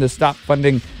threatened to stop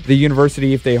funding the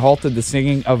university if they halted the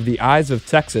singing of The Eyes of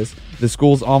Texas, the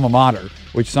school's alma mater,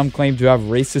 which some claim to have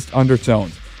racist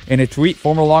undertones. In a tweet,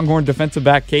 former Longhorn defensive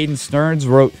back Caden Stearns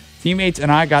wrote, "Teammates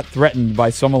and I got threatened by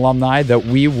some alumni that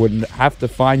we would have to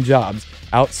find jobs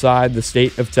outside the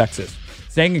state of Texas."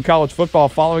 Staying in college football,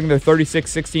 following their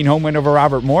 36-16 home win over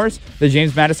Robert Morris, the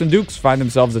James Madison Dukes find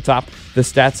themselves atop the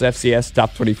Stats FCS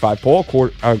Top 25 poll,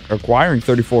 acquiring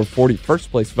 34-40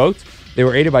 first-place votes. They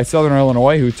were aided by Southern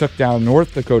Illinois, who took down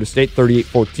North Dakota State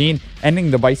 38-14,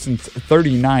 ending the Bison's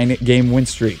 39-game win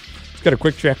streak. Let's get a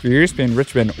quick check for your ESPN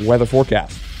Richmond weather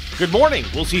forecast. Good morning.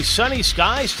 We'll see sunny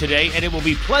skies today, and it will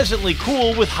be pleasantly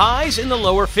cool with highs in the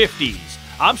lower 50s.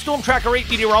 I'm Storm Tracker 8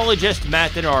 meteorologist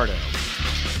Matt DiNardo.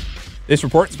 This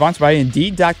report is sponsored by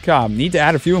Indeed.com. Need to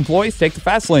add a few employees? Take the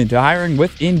fast lane to hiring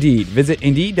with Indeed. Visit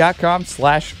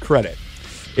Indeed.com/credit.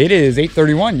 It is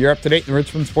 8:31. You're up to date in the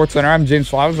Richmond Sports Center. I'm James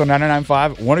Flowers on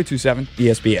 99.5, 102.7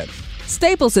 ESPN.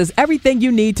 Staples has everything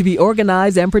you need to be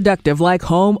organized and productive, like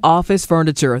home office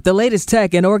furniture. The latest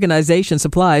tech and organization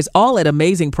supplies, all at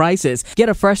amazing prices. Get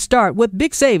a fresh start with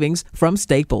big savings from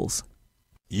Staples.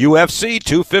 UFC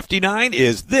 259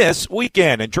 is this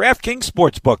weekend, and DraftKings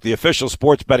Sportsbook, the official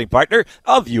sports betting partner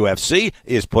of UFC,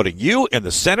 is putting you in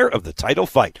the center of the title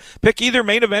fight. Pick either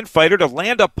main event fighter to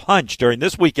land a punch during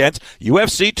this weekend's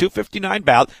UFC 259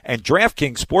 bout, and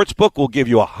DraftKings Sportsbook will give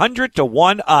you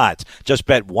 100-1 odds. Just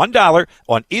bet $1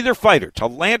 on either fighter to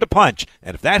land a punch,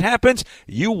 and if that happens,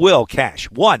 you will cash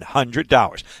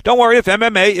 $100. Don't worry if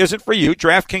MMA isn't for you.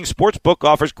 DraftKings Sportsbook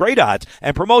offers great odds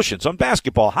and promotions on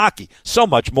basketball, hockey, so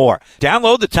much more.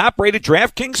 Download the top-rated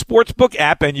DraftKings Sportsbook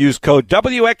app and use code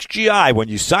WXGI when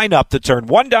you sign up to turn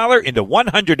 $1 into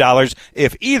 $100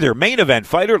 if either main event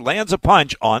fighter lands a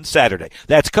punch on Saturday.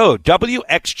 That's code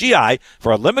WXGI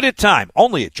for a limited time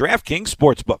only at DraftKings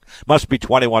Sportsbook. Must be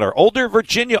 21 or older,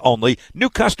 Virginia only,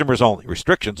 new customers only.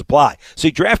 Restrictions apply.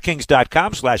 See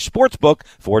DraftKings.com/sportsbook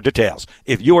for details.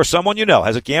 If you or someone you know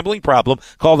has a gambling problem,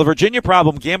 call the Virginia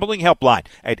Problem Gambling Helpline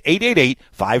at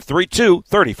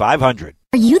 888-532-3500.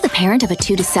 Are you the parent of a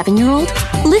 2 to 7-year-old?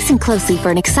 Listen closely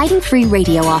for an exciting free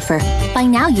radio offer. By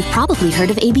now, you've probably heard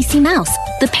of ABC Mouse,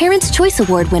 the Parents' Choice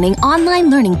Award-winning online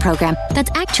learning program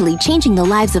that's actually changing the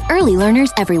lives of early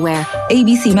learners everywhere.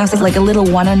 ABC Mouse is like a little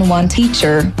one-on-one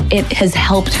teacher. It has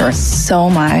helped her so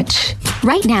much.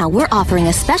 Right now, we're offering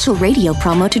a special radio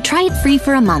promo to try it free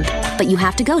for a month, but you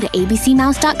have to go to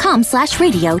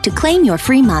abcmouse.com/radio to claim your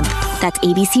free month. That's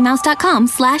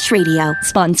abcmouse.com/radio.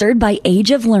 Sponsored by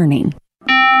Age of Learning.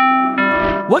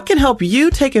 What can help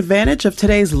you take advantage of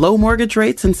today's low mortgage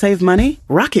rates and save money?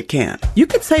 Rocket can. You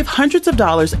could save hundreds of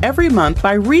dollars every month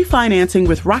by refinancing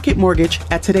with Rocket Mortgage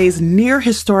at today's near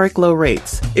historic low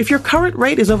rates. If your current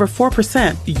rate is over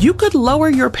 4%, you could lower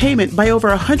your payment by over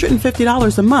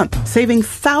 $150 a month, saving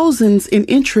thousands in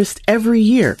interest every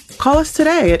year. Call us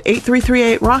today at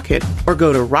 8338-ROCKET or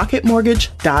go to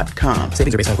rocketmortgage.com.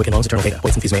 Savings are based on Quicken Loans, internal data.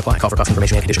 Points and fees may apply. Call for cost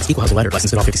information and conditions. Equal housing letter.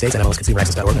 Licensed in all 50 states and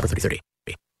MLSconsumerAccess.org number 3030.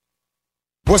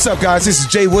 What's up, guys? This is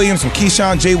Jay Williams from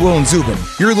Keyshawn, J. Will, and Zubin.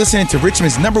 You're listening to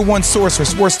Richmond's #1 source for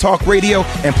sports talk radio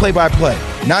and play-by-play.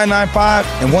 995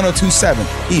 and 102.7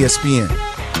 ESPN.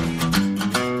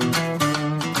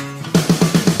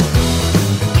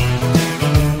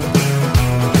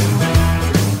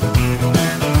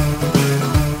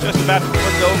 Just about to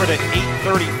click over to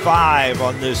 8:35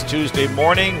 on this Tuesday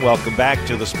morning. Welcome back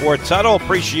to the Sports Huddle.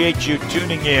 Appreciate you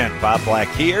tuning in. Bob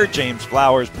Black here, James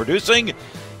Flowers producing.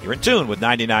 You're in tune with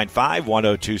 99.5,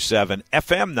 102.7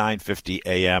 FM, 950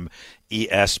 AM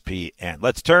ESPN.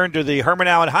 Let's turn to the Herman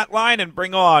Allen Hotline and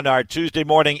bring on our Tuesday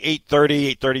morning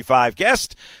 8:35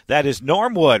 guest. That is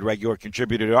Norm Wood, regular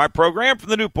contributor to our program from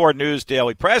the Newport News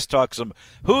Daily Press. Talk some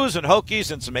Hoos and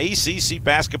Hokies and some ACC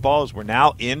basketball as we're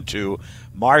now into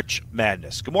March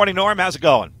Madness. Good morning, Norm. How's it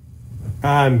going?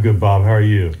 I'm good, Bob. How are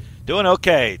you? Doing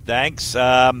okay, thanks.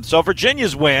 So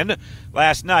Virginia's win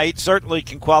last night certainly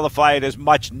can qualify it as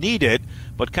much needed,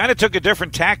 but kind of took a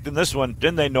different tack than this one,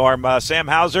 didn't they, Norm? Sam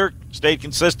Hauser stayed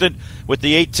consistent with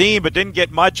the 18, but didn't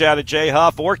get much out of Jay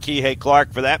Huff or Kihei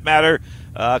Clark for that matter.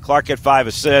 Clark had 5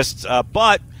 assists,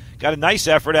 but got a nice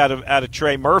effort out of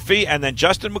Trey Murphy, and then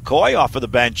Justin McCoy off of the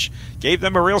bench gave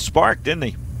them a real spark, didn't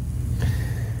he?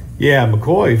 Yeah,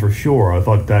 McCoy for sure. I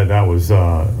thought that was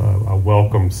a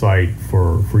welcome sight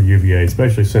for UVA,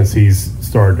 especially since he's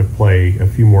started to play a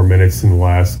few more minutes in the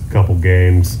last couple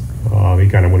games. He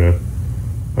kind of went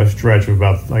a stretch of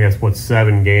about,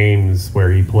 7 games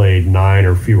where he played 9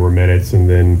 or fewer minutes, and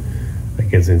then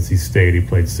against NC State he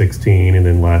played 16, and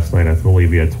then last night I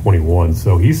believe he had 21.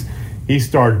 So he's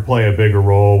started to play a bigger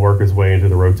role, work his way into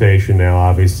the rotation now,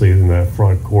 obviously in the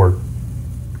front court.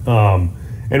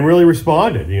 And really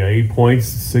responded. 8 points,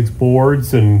 6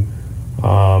 boards, and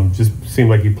just seemed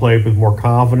like he played with more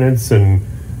confidence and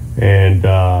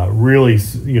really,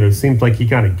 seems like he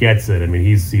kind of gets it. I mean,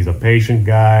 he's a patient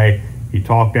guy. He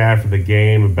talked after the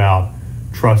game about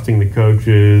trusting the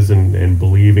coaches and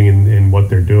believing in what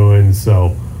they're doing.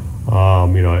 So,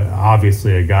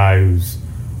 obviously a guy who's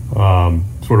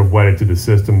sort of wedded to the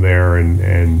system there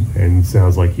and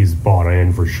sounds like he's bought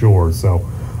in for sure. So,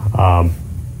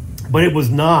 but it was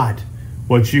not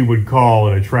what you would call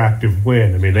an attractive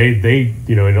win. I mean, they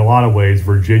in a lot of ways,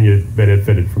 Virginia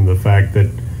benefited from the fact that,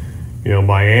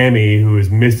 Miami, who is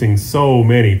missing so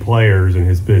many players and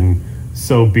has been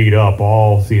so beat up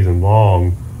all season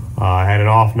long, had an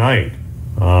off night.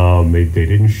 They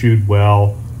didn't shoot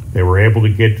well. They were able to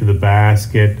get to the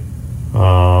basket.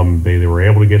 They were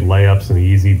able to get layups and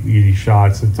easy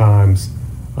shots at times.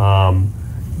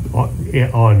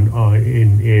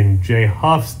 In Jay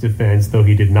Huff's defense, though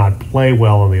he did not play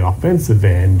well on the offensive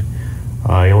end,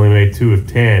 he only made 2 of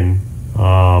 10.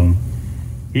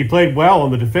 He played well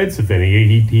on the defensive end.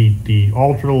 He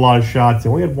altered a lot of shots. He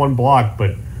only had 1 block,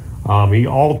 but he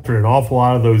altered an awful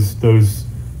lot of those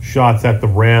shots at the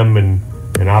rim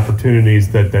and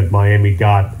opportunities that Miami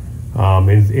got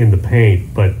in the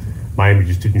paint. But Miami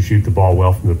just didn't shoot the ball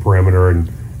well from the perimeter, and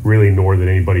really nor than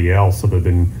anybody else other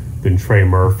than Trey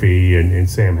Murphy and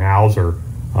Sam Hauser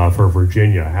for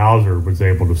Virginia. Hauser was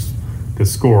able to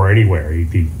score anywhere.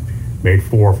 He made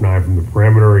 4 of 9 from the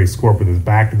perimeter. He scored with his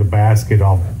back to the basket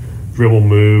off dribble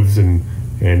moves and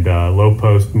low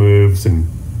post moves, and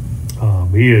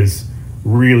he is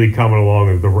really coming along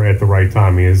at the right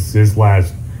time. His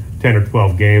last 10 or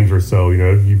 12 games or so,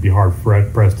 you'd be hard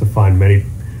pressed to find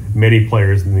many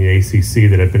players in the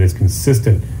ACC that have been as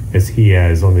consistent as he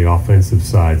has on the offensive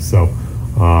side. So.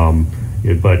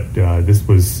 But this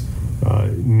was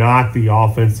not the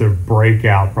offensive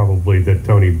breakout probably that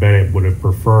Tony Bennett would have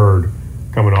preferred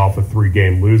coming off a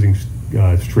 3-game losing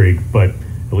streak. But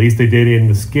at least they did end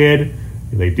the skid.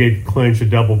 They did clinch a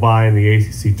double bye in the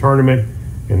ACC tournament,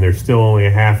 and they're still only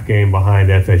a half game behind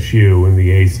FSU in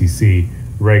the ACC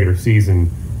regular season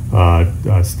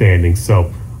standings.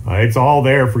 So it's all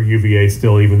there for UVA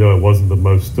still, even though it wasn't the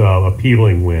most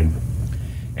appealing win.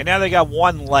 And now they got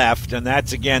 1 left, and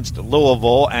that's against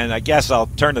Louisville. And I guess I'll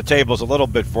turn the tables a little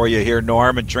bit for you here,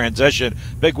 Norm, and transition.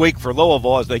 Big week for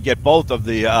Louisville as they get both of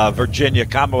the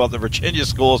Commonwealth of Virginia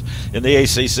schools in the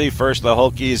ACC. First the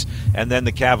Hokies and then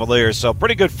the Cavaliers. So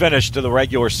pretty good finish to the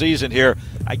regular season here.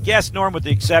 I guess, Norm, with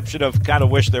the exception of kind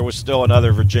of wish there was still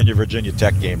another Virginia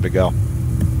Tech game to go.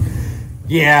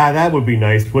 Yeah, that would be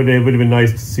nice. It would have been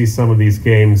nice to see some of these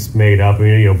games made up. I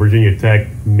mean, Virginia Tech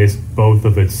missed both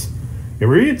of its.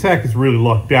 Virginia Tech has really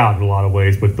lucked out in a lot of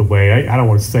ways with the way. I don't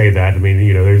want to say that. I mean,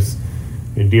 there's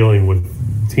teams dealing with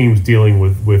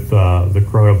the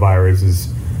coronavirus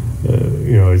is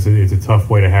it's a tough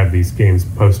way to have these games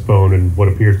postponed and what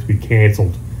appears to be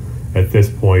canceled at this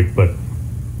point. But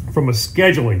from a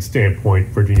scheduling standpoint,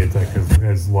 Virginia Tech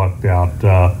has lucked out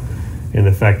in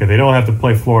the fact that they don't have to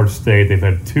play Florida State. They've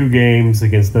had 2 games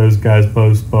against those guys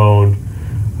postponed.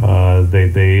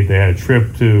 They had a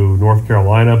trip to North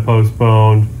Carolina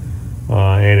postponed,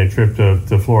 and a trip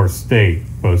to Florida State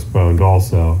postponed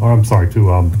also. Or I'm sorry,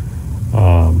 to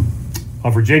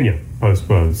Virginia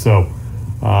postponed. So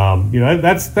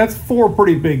that's 4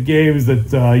 pretty big games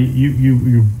that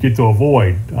you get to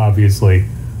avoid, obviously.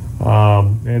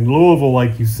 And Louisville,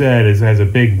 like you said, has a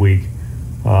big week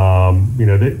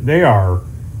They are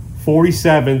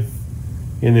 47th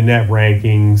in the net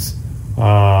rankings.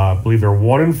 I believe they're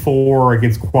 1-4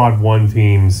 against quad 1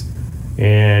 teams.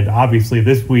 And obviously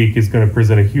this week is going to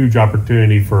present a huge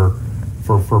opportunity for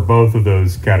both of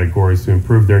those categories to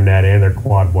improve their net and their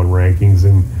quad 1 rankings.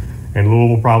 And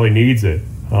Louisville probably needs it.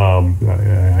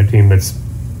 A team that's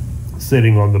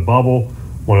sitting on the bubble,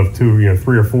 one of 3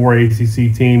 or 4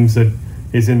 ACC teams that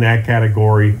is in that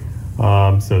category.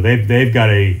 So they've got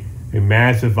a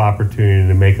massive opportunity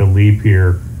to make a leap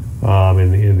here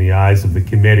in the eyes of the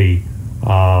committee,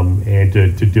 and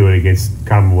to do it against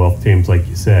Commonwealth teams like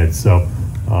you said. So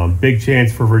big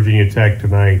chance for Virginia Tech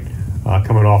tonight,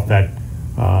 coming off that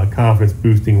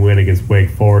confidence-boosting win against Wake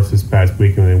Forest this past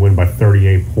weekend. They win by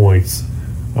 38 points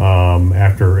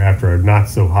after a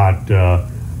not-so-hot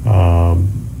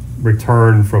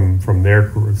return from their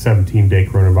 17-day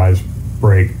coronavirus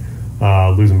break,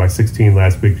 losing by 16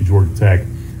 last week to Georgia Tech.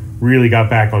 Really got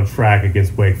back on track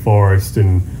against Wake Forest,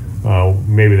 and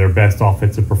maybe their best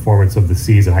offensive performance of the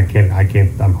season.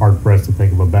 I'm hard-pressed to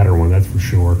think of a better one, that's for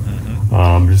sure.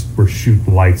 We're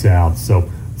shooting lights out. So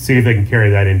see if they can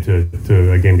carry that into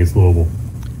a game against Louisville.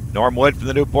 Norm Wood from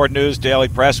the Newport News Daily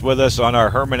Press with us on our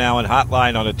Herman Allen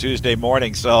hotline on a Tuesday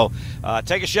morning. So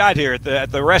take a shot here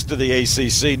at the rest of the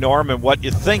ACC, Norm, and what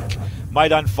you think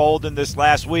might unfold in this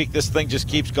last week. This thing just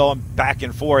keeps going back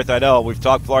and forth. I know we've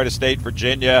talked Florida State,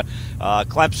 Virginia.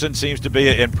 Clemson seems to be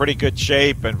in pretty good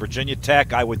shape, and Virginia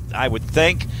Tech, I would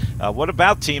think. What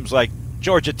about teams like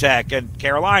Georgia Tech and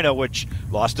Carolina, which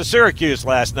lost to Syracuse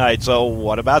last night? So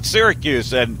what about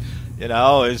Syracuse? And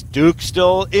is Duke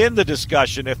still in the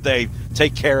discussion if they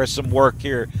take care of some work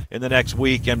here in the next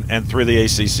week and through the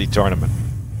ACC tournament?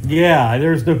 Yeah, I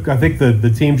think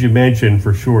the teams you mentioned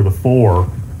for sure, the 4,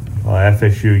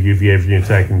 FSU, UVA, Virginia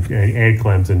Tech, and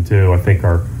Clemson too, I think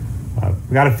are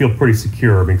we got to feel pretty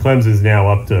secure. I mean, Clemson's now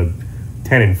up to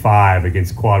 10-5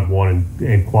 against quad 1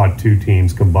 and quad 2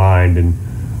 teams combined, and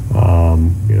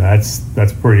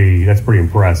that's pretty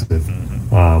impressive.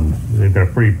 They've got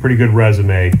a pretty good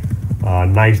resume.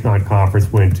 Nice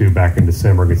non-conference win too back in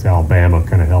December against Alabama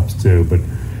kind of helps too. But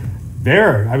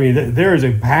there is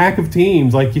a pack of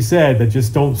teams, like you said, that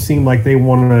just don't seem like they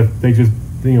want to. They just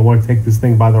want to take this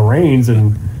thing by the reins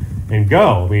and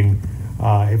go. I mean,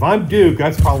 if I'm Duke,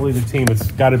 that's probably the team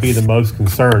that's got to be the most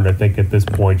concerned, I think, at this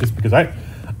point, just because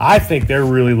I think they're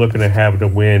really looking to have to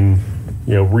win,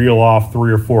 reel off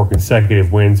 3 or 4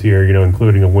 consecutive wins here,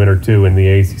 including a win or 2 in the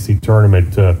ACC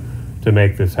tournament to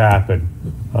make this happen.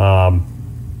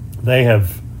 They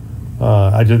have,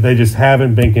 they just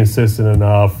haven't been consistent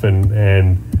enough,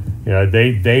 and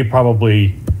they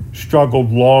probably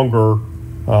struggled longer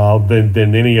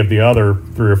than any of the other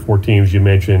 3 or 4 teams you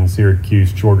mentioned,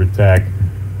 Syracuse, Georgia Tech,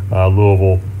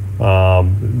 Louisville.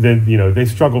 They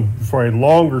struggled for a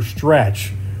longer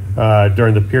stretch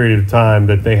during the period of time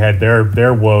that they had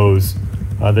their woes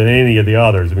than any of the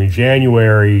others. I mean,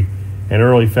 January and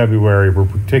early February were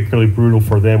particularly brutal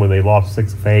for them when they lost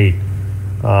 6 of 8.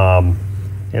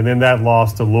 And then that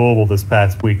loss to Louisville this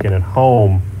past weekend at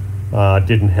home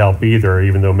didn't help either,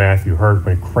 even though Matthew Hurt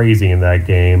went crazy in that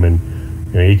game. And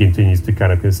he continues to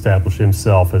kind of establish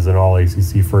himself as an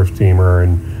all-ACC first-teamer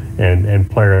and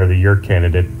player of the year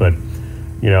candidate. But,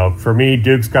 for me,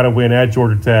 Duke's got to win at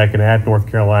Georgia Tech and at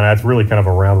North Carolina. That's really kind of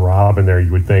a round robin there,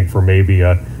 you would think, for maybe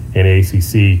an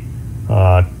ACC,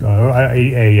 another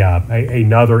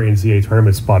NCAA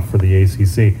tournament spot for the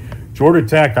ACC. Georgia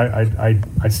Tech, I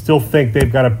still think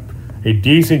they've got a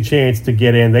decent chance to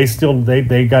get in. They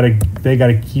got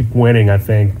to keep winning, I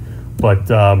think. But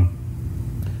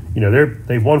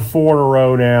they've won 4 in a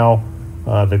row now.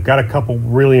 They've got a couple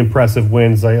really impressive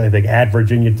wins, I think, at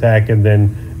Virginia Tech, and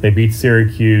then they beat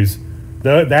Syracuse.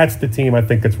 That's the team I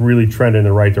think that's really trending in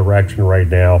the right direction right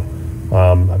now.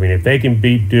 If they can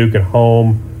beat Duke at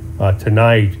home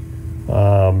tonight,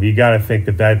 you got to think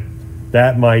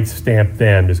that might stamp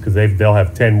them, just because they'll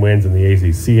have 10 wins in the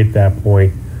ACC at that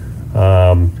point.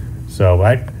 So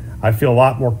I feel a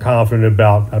lot more confident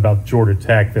about Georgia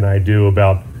Tech than I do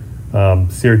about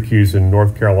Syracuse and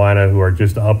North Carolina, who are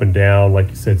just up and down. Like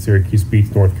you said, Syracuse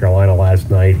beats North Carolina last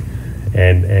night,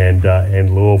 and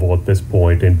Louisville at this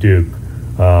point, and Duke.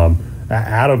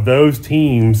 Out of those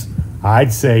teams,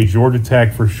 I'd say Georgia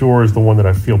Tech for sure is the one that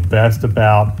I feel best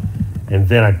about, and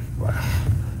then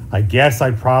I guess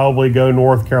I'd probably go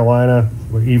North Carolina,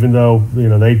 even though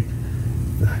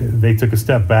they took a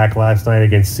step back last night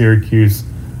against Syracuse.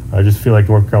 I just feel like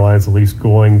North Carolina's at least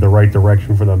going the right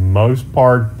direction for the most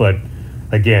part. But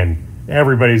again,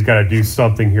 everybody's got to do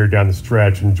something here down the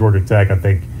stretch, and Georgia Tech, I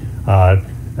think,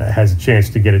 has a chance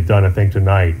to get it done, I think,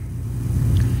 tonight.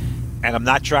 and I'm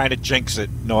not trying to jinx it,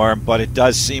 Norm, but it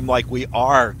does seem like we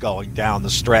are going down the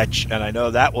stretch, and I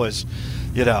know that was,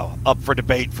 up for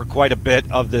debate for quite a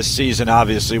bit of this season,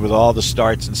 obviously, with all the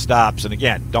starts and stops. And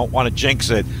again, don't want to jinx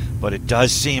it, but it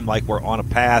does seem like we're on a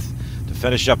path to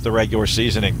finish up the regular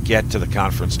season and get to the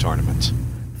conference tournament.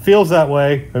 Feels that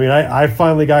way. I mean, I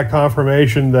finally got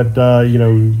confirmation that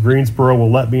Greensboro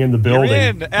will let me in the building. You're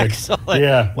in. Excellent.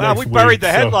 Yeah. Wow, we buried the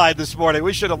headline this morning.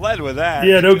 We should have led with that.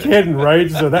 Yeah, no kidding,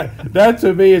 right? So that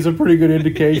to me is a pretty good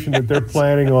indication that they're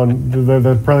planning on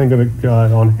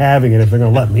on having it if they're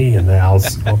going to let me in the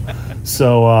house. But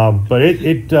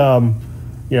it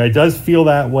does feel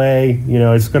that way.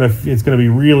 It's gonna be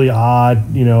really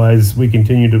odd. As we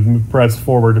continue to press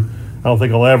forward. I don't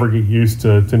think I'll ever get used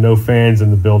to no fans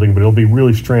in the building, but it'll be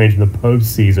really strange in the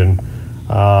postseason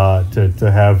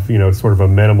to have sort of a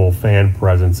minimal fan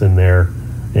presence in there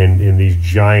in these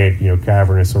giant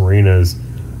cavernous arenas.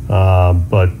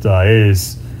 But it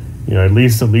is at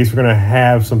least we're going to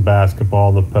have some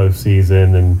basketball in the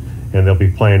postseason, and they'll be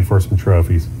playing for some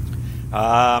trophies.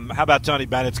 How about Tony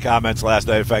Bennett's comments last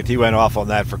night? In fact, he went off on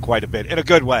that for quite a bit, in a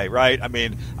good way, right? I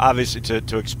mean, obviously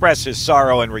to express his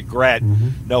sorrow and regret,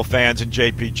 no fans in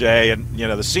JPJ, and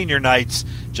the senior nights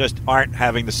just aren't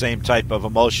having the same type of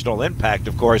emotional impact,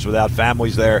 of course, without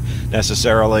families there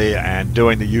necessarily and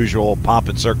doing the usual pomp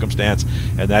and circumstance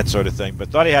and that sort of thing. But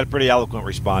thought he had a pretty eloquent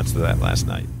response to that last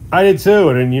night. I did too,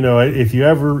 and if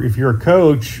you're a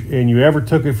coach and you ever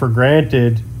took it for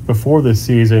granted before this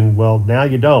season, well, now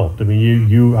you don't. I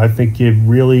mean, I think you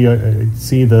really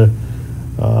see the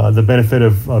benefit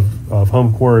of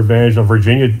home court advantage.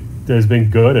 Virginia has been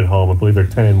good at home. I believe they're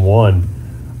 10-1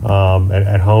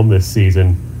 at home this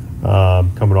season.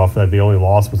 Coming off that, the only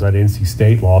loss was that NC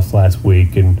State loss last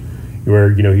week, and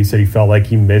where he said he felt like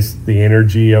he missed the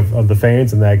energy of the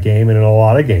fans in that game and in a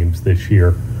lot of games this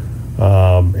year.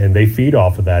 And they feed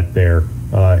off of that there,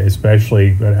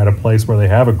 especially at a place where they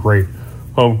have a great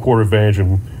home court advantage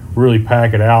and really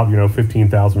pack it out,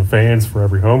 15,000 fans for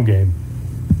every home game,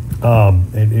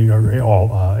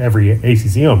 every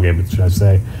ACC home game, should I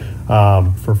say,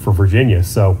 for Virginia.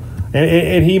 So,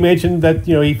 and he mentioned that,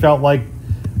 he felt like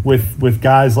with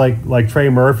guys like Trey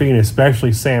Murphy and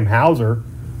especially Sam Hauser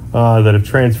that have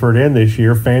transferred in this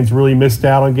year, fans really missed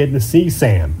out on getting to see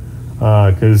Sam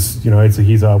because,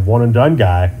 he's a one-and-done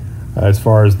guy as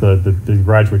far as the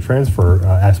graduate transfer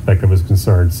aspect of it is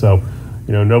concerned. So,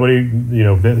 nobody,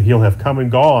 he'll have come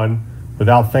and gone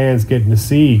without fans getting to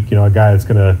see, a guy that's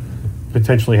going to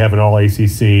potentially have an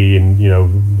all-ACC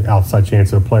and, outside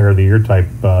chance of a player of the year type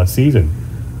season.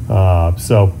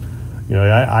 So,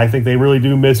 I think they really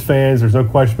do miss fans. There's no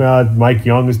question about it. Mike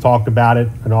Young has talked about it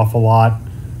an awful lot,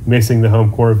 missing the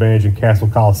home court advantage in Castle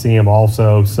Coliseum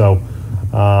also. So,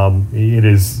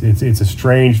 it's a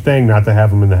strange thing not to have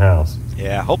them in the house.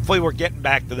 Yeah, hopefully we're getting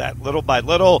back to that little by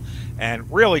little,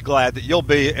 and really glad that you'll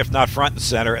be, if not front and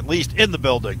center, at least in the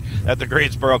building at the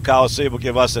Greensboro Coliseum. Will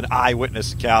give us an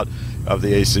eyewitness account of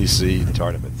the ACC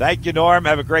tournament. Thank you, Norm.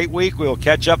 Have a great week. We will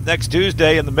catch up next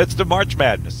Tuesday in the midst of March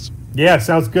Madness. Yeah,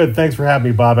 sounds good. Thanks for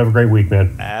having me, Bob. Have a great week,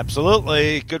 man.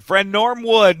 Absolutely. Good friend Norm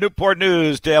Wood, Newport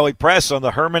News Daily Press on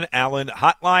the Herman Allen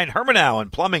Hotline. Herman Allen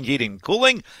Plumbing, Heating, and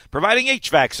Cooling, providing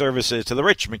HVAC services to the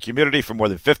Richmond community for more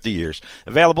than 50 years.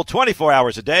 Available 24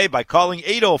 hours a day by calling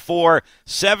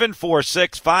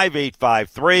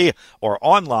 804-746-5853 or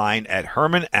online at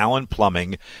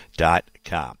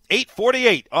hermanallenplumbing.com.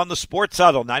 8:48 on the Sports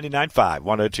Huddle, 99.5,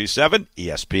 102.7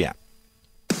 ESPN.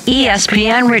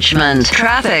 ESPN Richmond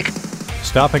traffic.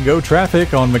 Stop and go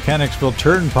traffic on Mechanicsville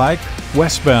Turnpike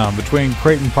westbound between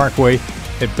Creighton Parkway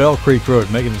at Bell Creek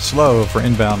Road, making it slow for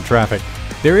inbound traffic.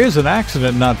 There is an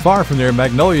accident not far from there.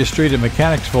 Magnolia Street at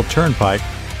Mechanicsville Turnpike.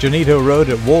 Janito Road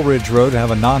at Woolridge Road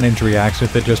have a non-injury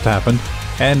accident that just happened.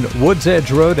 And Woods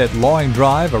Edge Road at Loring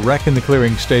Drive, a wreck in the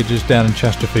clearing stages down in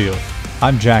Chesterfield.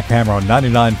 I'm Jack Hammer on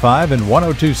 99.5 and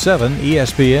 102.7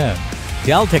 ESPN.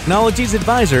 Dell Technologies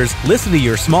Advisors listen to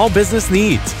your small business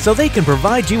needs so they can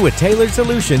provide you with tailored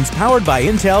solutions powered by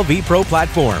Intel vPro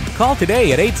platform. Call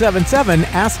today at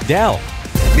 877-ASK-DELL.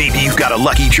 Maybe you've got a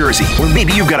lucky jersey, or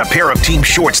maybe you've got a pair of team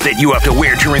shorts that you have to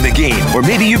wear during the game, or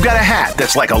maybe you've got a hat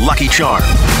that's like a lucky charm.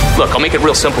 Look, I'll make it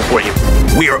real simple for you.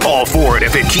 We're all for it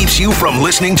if it keeps you from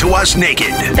listening to us naked.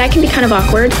 That can be kind of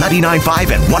awkward.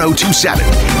 99.5 and 102.7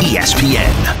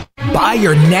 ESPN. Buy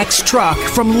your next truck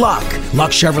from Luck. Luck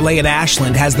Chevrolet in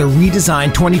Ashland has the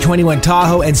redesigned 2021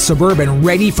 Tahoe and Suburban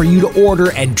ready for you to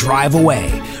order and drive away.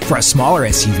 For a smaller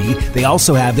SUV, they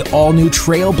also have the all-new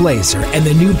Trailblazer and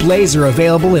the new Blazer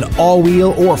available in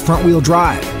all-wheel or front-wheel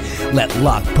drive. Let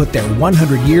Luck put their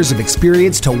 100 years of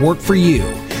experience to work for you.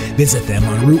 Visit them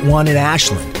on Route 1 in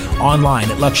Ashland,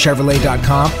 Online at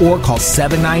luckchevrolet.com or call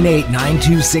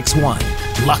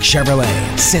 798-9261. Luck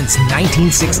Chevrolet, since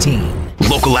 1916.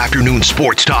 Local afternoon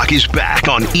sports talk is back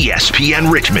on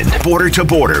ESPN Richmond. Border to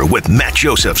Border with Matt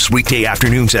Josephs, weekday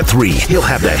afternoons at 3. He'll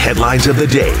have the headlines of the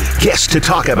day, guests to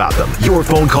talk about them, your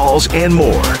phone calls, and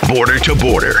more. Border to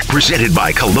Border, presented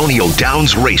by Colonial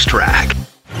Downs Racetrack.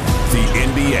 The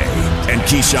NBA and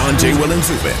Keyshawn, J. Will, and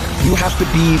Zubin. You have to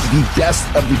be the best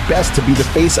of the best to be the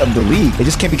face of the league. It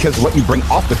just can't be because of what you bring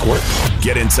off the court.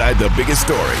 Get inside the biggest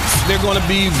stories. They're going to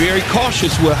be very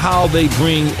cautious with how they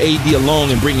bring AD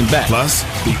along and bring him back. Plus,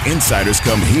 the insiders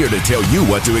come here to tell you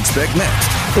what to expect next.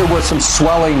 There was some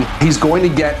swelling. He's going to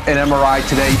get an MRI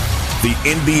today. The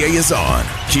NBA is on.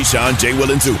 Keyshawn, J.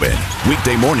 Will, and Zubin.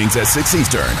 Weekday mornings at 6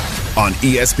 Eastern on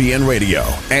ESPN Radio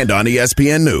and on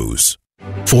ESPN News.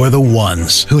 For the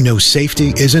ones who know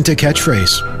safety isn't a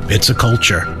catchphrase, it's a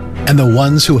culture. And the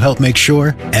ones who help make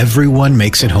sure everyone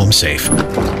makes it home safe.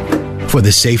 For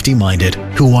the safety-minded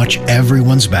who watch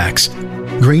everyone's backs,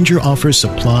 Grainger offers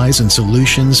supplies and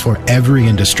solutions for every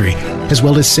industry, as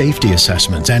well as safety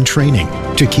assessments and training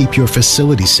to keep your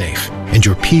facility safe and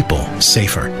your people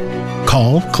safer.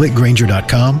 Call, click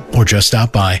Grainger.com, or just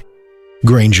stop by.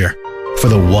 Grainger, for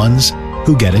the ones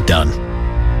who get it done.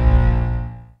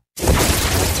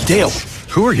 Dale,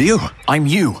 who are you? I'm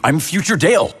you. I'm Future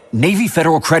Dale. Navy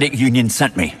Federal Credit Union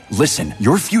sent me. Listen,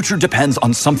 your future depends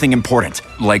on something important.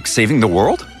 Like saving the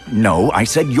world? No, I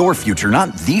said your future,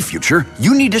 not the future.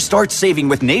 You need to start saving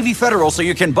with Navy Federal so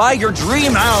you can buy your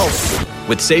dream house.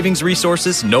 With savings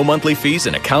resources, no monthly fees,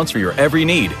 and accounts for your every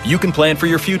need, you can plan for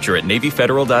your future at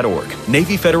NavyFederal.org.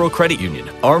 Navy Federal Credit Union.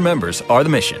 Our members are the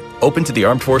mission. Open to the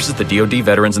armed forces, the DoD,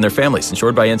 veterans, and their families.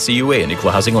 Insured by NCUA, an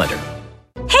equal housing lender.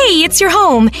 Hey, it's your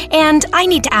home, and I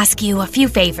need to ask you a few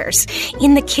favors.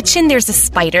 In the kitchen, there's a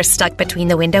spider stuck between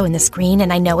the window and the screen,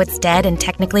 and I know it's dead, and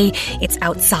technically it's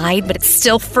outside, but it's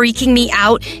still freaking me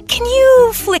out. Can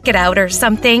you flick it out or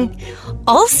something?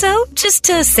 Also, just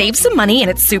to save some money, and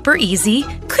it's super easy,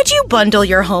 could you bundle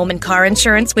your home and car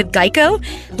insurance with Geico?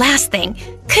 Last thing,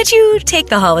 could you take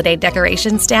the holiday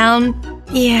decorations down?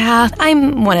 Yeah,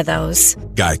 I'm one of those.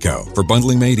 Geico. For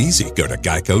bundling made easy, go to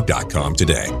geico.com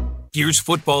today. Here's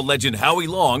football legend Howie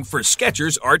Long for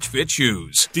Skechers Arch Fit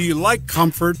shoes. Do you like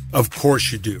comfort? Of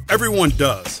course you do. Everyone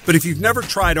does. But if you've never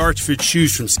tried Arch Fit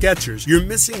shoes from Skechers, you're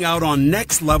missing out on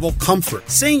next level comfort.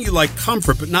 Saying you like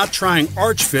comfort but not trying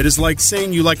Arch Fit is like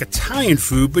saying you like Italian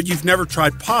food but you've never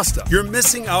tried pasta. You're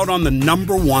missing out on the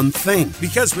number one thing.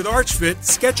 Because with Arch Fit,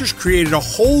 Skechers created a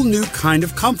whole new kind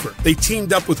of comfort. They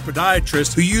teamed up with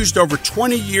podiatrists who used over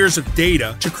 20 years of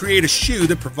data to create a shoe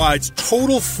that provides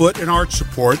total foot and arch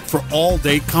support for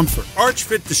all-day comfort. Arch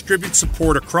Fit distributes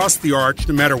support across the arch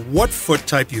no matter what foot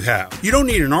type you have. You don't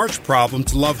need an arch problem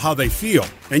to love how they feel.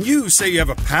 And you say you have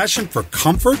a passion for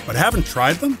comfort but haven't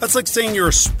tried them? That's like saying you're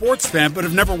a sports fan but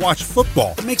have never watched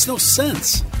football. It makes no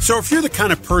sense. So if you're the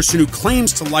kind of person who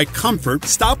claims to like comfort,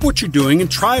 stop what you're doing and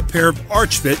try a pair of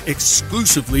Arch Fit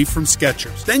exclusively from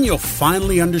Skechers. Then you'll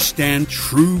finally understand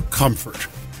true comfort.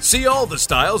 See all the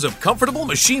styles of comfortable,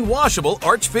 machine-washable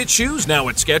Arch Fit shoes now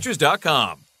at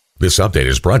Skechers.com. This update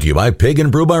is brought to you by Pig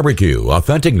and Brew Barbecue,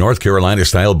 authentic North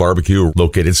Carolina-style barbecue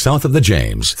located south of the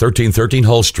James, 1313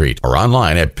 Hull Street, or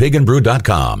online at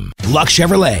pigandbrew.com. Luck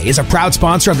Chevrolet is a proud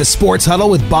sponsor of the Sports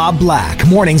Huddle with Bob Black.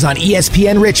 Mornings on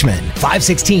ESPN Richmond,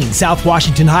 516 South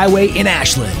Washington Highway in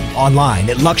Ashland. Online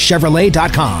at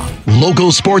luckchevrolet.com.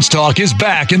 Local sports talk is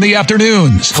back in the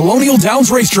afternoons. Colonial Downs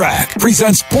Racetrack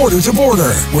presents Border to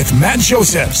Border with Matt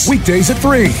Josephs. Weekdays at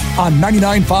 3 on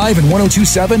 99.5 and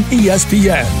 102.7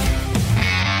 ESPN.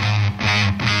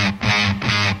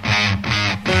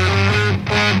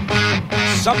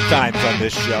 Sometimes on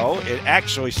this show, it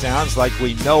actually sounds like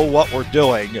we know what we're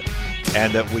doing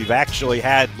and that we've actually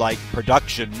had like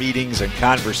production meetings and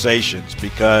conversations,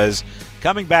 because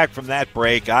coming back from that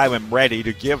break, I am ready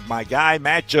to give my guy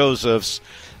Matt Josephs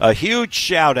a huge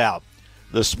shout out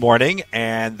this morning,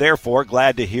 and therefore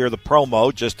glad to hear the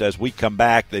promo just as we come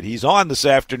back that he's on this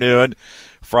afternoon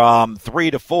from 3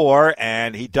 to 4,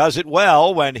 and he does it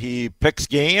well when he picks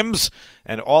games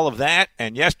and all of that.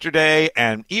 And yesterday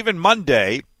and even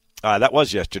Monday, that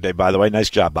was yesterday, by the way. Nice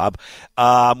job, Bob.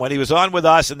 When he was on with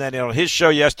us, and then on his show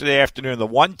yesterday afternoon, the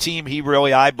one team he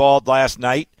really eyeballed last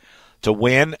night to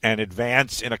win and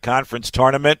advance in a conference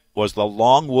tournament was the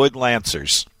Longwood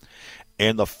Lancers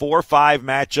in the 4-5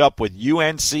 matchup with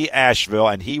UNC Asheville,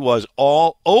 and he was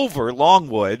all over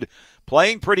Longwood,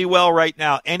 playing pretty well right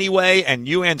now anyway, and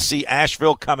UNC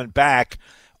Asheville coming back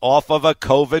off of a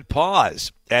COVID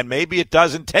pause. And maybe it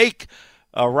doesn't take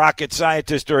a rocket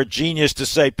scientist or a genius to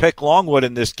say pick Longwood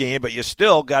in this game, but you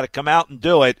still got to come out and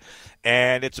do it.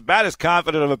 And it's about as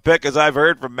confident of a pick as I've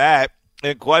heard from Matt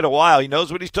in quite a while. He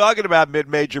knows what he's talking about.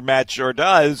 Mid-major. Matt sure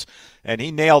does. And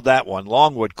he nailed that one.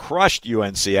 Longwood crushed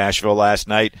UNC Asheville last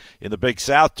night in the Big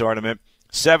South tournament,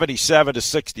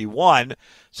 77-61.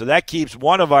 So that keeps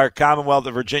one of our Commonwealth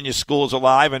of Virginia schools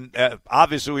alive. And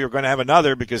obviously we were going to have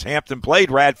another because Hampton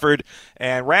played Radford,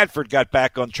 and Radford got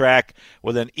back on track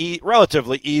with an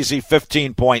relatively easy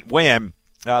 15-point win.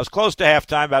 It was close to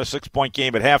halftime, about a 6-point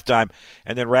game at halftime,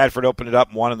 and then Radford opened it up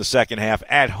and won in the second half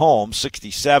at home,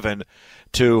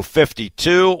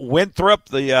 67-52. Winthrop,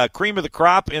 the cream of the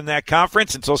crop in that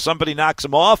conference until somebody knocks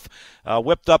them off,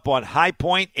 whipped up on High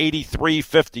Point,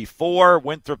 83-54.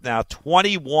 Winthrop now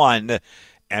 21-1,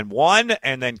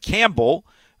 and then Campbell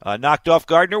knocked off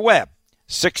Gardner-Webb,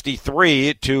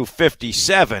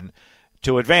 63-57.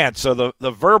 To advance. So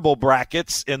the verbal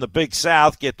brackets in the Big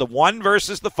South get the 1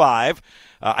 versus the 5.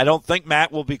 I don't think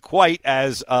Matt will be quite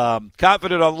as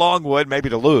confident on Longwood, maybe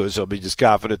to lose. He'll be just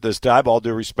confident this time, all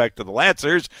due respect to the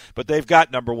Lancers, but they've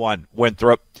got number 1,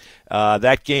 Winthrop.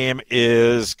 That game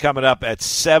is coming up at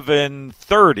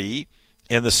 7:30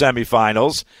 in the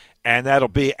semifinals, and that'll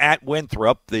be at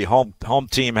Winthrop. The home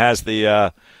team has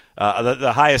the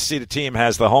highest seeded team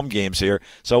has the home games here.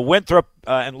 So Winthrop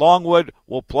and Longwood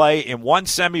will play in one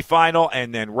semifinal,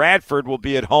 and then Radford will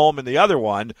be at home in the other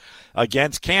one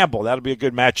against Campbell. That'll be a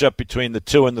good matchup between the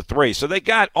 2 and the 3. So they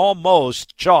got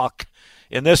almost chalk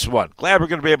in this one. Glad we're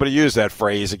going to be able to use that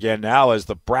phrase again now as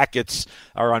the brackets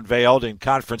are unveiled in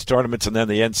conference tournaments and then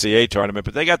the NCAA tournament.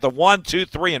 But they got the 1, 2,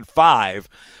 3, and 5.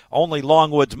 Only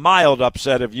Longwood's mild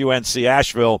upset of UNC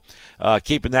Asheville,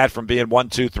 keeping that from being 1,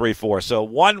 2, 3, 4. So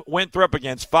 1 Winthrop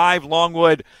against 5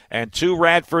 Longwood and 2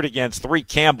 Radford against 3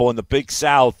 Campbell in the Big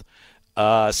South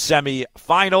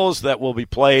semifinals that will be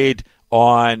played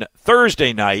on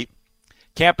Thursday night.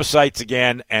 Campus sites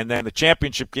again, and then the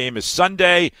championship game is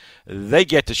Sunday. They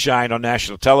get to shine on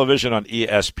national television on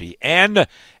ESPN,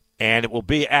 and it will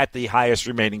be at the highest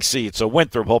remaining seed. So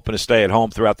Winthrop hoping to stay at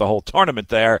home throughout the whole tournament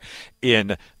there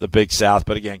in the Big South.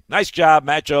 But again, nice job,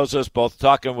 Matt Joseph, both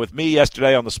talking with me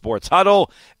yesterday on the Sports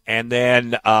Huddle and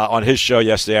then on his show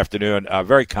yesterday afternoon.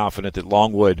 Very confident that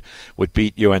Longwood would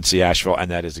beat UNC Asheville,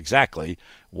 and that is exactly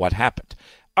what happened.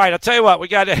 All right, I'll tell you what, we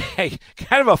got a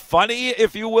kind of a funny,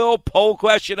 if you will, poll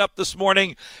question up this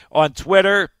morning on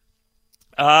Twitter,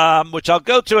 which I'll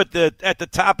go to at the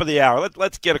top of the hour.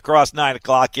 Let's get across 9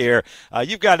 o'clock here.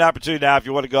 You've got an opportunity now if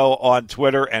you want to go on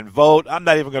Twitter and vote. I'm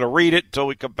not even going to read it until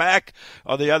we come back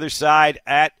on the other side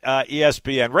at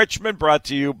ESPN Richmond, brought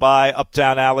to you by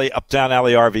Uptown Alley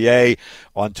RVA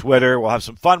on Twitter. We'll have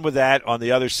some fun with that on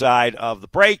the other side of the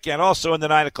break and also in the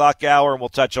 9 o'clock hour, and we'll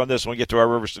touch on this when we get to our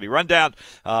River City Rundown.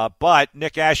 But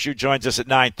Nick Ashew joins us at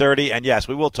 9:30, and yes,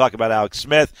 we will talk about Alex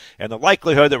Smith and the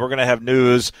likelihood that we're going to have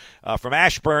news from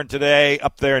Ashburn today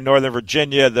up there in Northern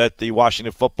Virginia that the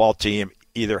Washington football team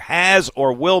either has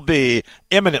or will be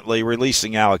imminently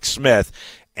releasing Alex Smith.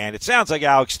 And it sounds like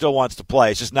Alex still wants to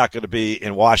play. It's just not going to be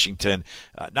in Washington.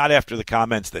 Not after the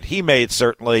comments that he made,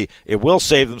 certainly. It will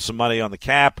save them some money on the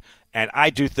cap. And I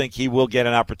do think he will get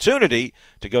an opportunity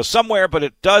to go somewhere, but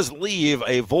it does leave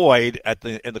a void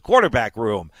in the quarterback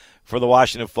room for the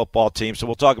Washington football team. So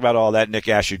we'll talk about all that. Nick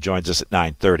Ashew joins us at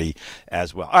 9:30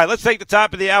 as well. All right, let's take the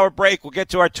top of the hour break. We'll get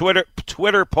to our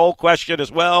Twitter poll question as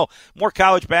well. More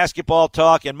college basketball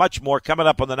talk and much more coming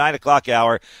up on the 9 o'clock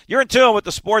hour. You're in tune with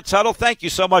the Sports Huddle. Thank you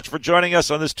so much for joining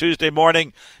us on this Tuesday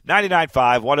morning.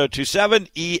 99.5, 102.7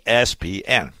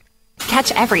 ESPN.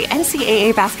 Catch every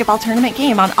NCAA basketball tournament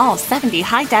game on all 70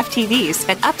 high-def TVs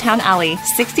at Uptown Alley,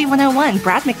 6101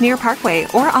 Brad McNear Parkway,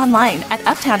 or online at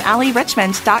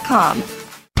uptownalleyrichmond.com.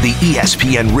 The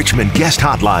ESPN Richmond Guest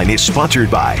Hotline is sponsored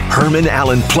by Herman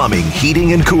Allen Plumbing,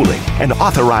 Heating and Cooling, an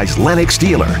authorized Lennox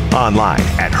dealer. Online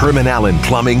at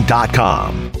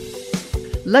hermanallenplumbing.com.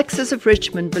 Lexus of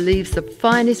Richmond believes the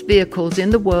finest vehicles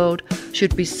in the world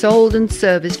should be sold and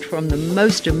serviced from the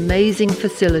most amazing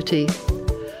facility.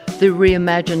 The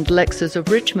reimagined Lexus of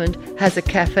Richmond has a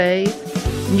cafe,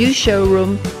 new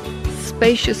showroom,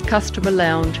 spacious customer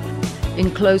lounge,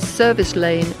 enclosed service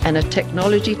lane, and a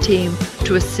technology team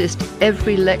to assist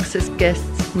every Lexus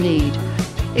guest's need.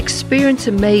 Experience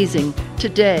amazing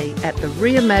today at the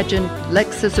reimagined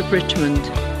Lexus of Richmond.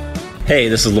 Hey,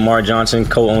 this is Lamar Johnson,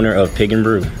 co-owner of Pig and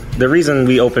Brew. The reason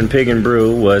we opened Pig and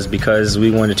Brew was because we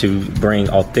wanted to bring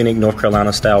authentic North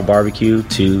Carolina-style barbecue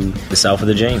to the south of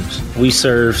the James. We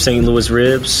serve St. Louis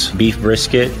ribs, beef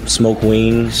brisket, smoked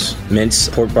wings,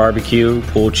 minced pork barbecue,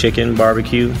 pulled chicken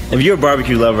barbecue. If you're a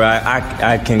barbecue lover,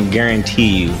 I can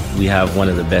guarantee you we have one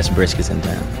of the best briskets in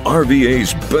town.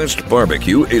 RVA's best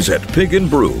barbecue is at Pig and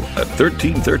Brew at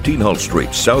 1313 Hull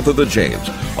Street, south of the James.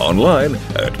 Online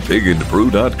at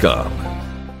pigandbrew.com.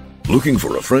 Looking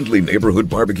for a friendly neighborhood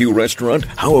barbecue restaurant?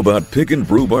 How about Pig and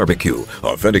Brew Barbecue?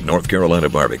 Authentic North Carolina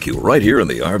barbecue right here in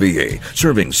the RVA,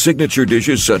 serving signature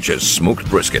dishes such as smoked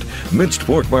brisket, minced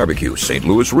pork barbecue, St.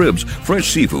 Louis ribs, fresh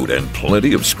seafood, and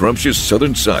plenty of scrumptious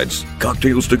southern sides.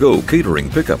 Cocktails to go, catering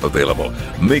pickup available.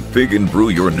 Make Pig and Brew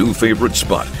your new favorite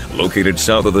spot. Located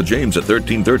south of the James at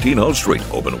 1313 Hull Street.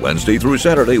 Open Wednesday through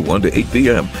Saturday, 1 to 8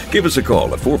 p.m. Give us a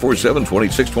call at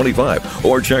 447-2625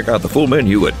 or check out the full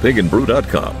menu at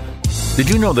pigandbrew.com. Did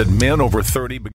you know that men over 30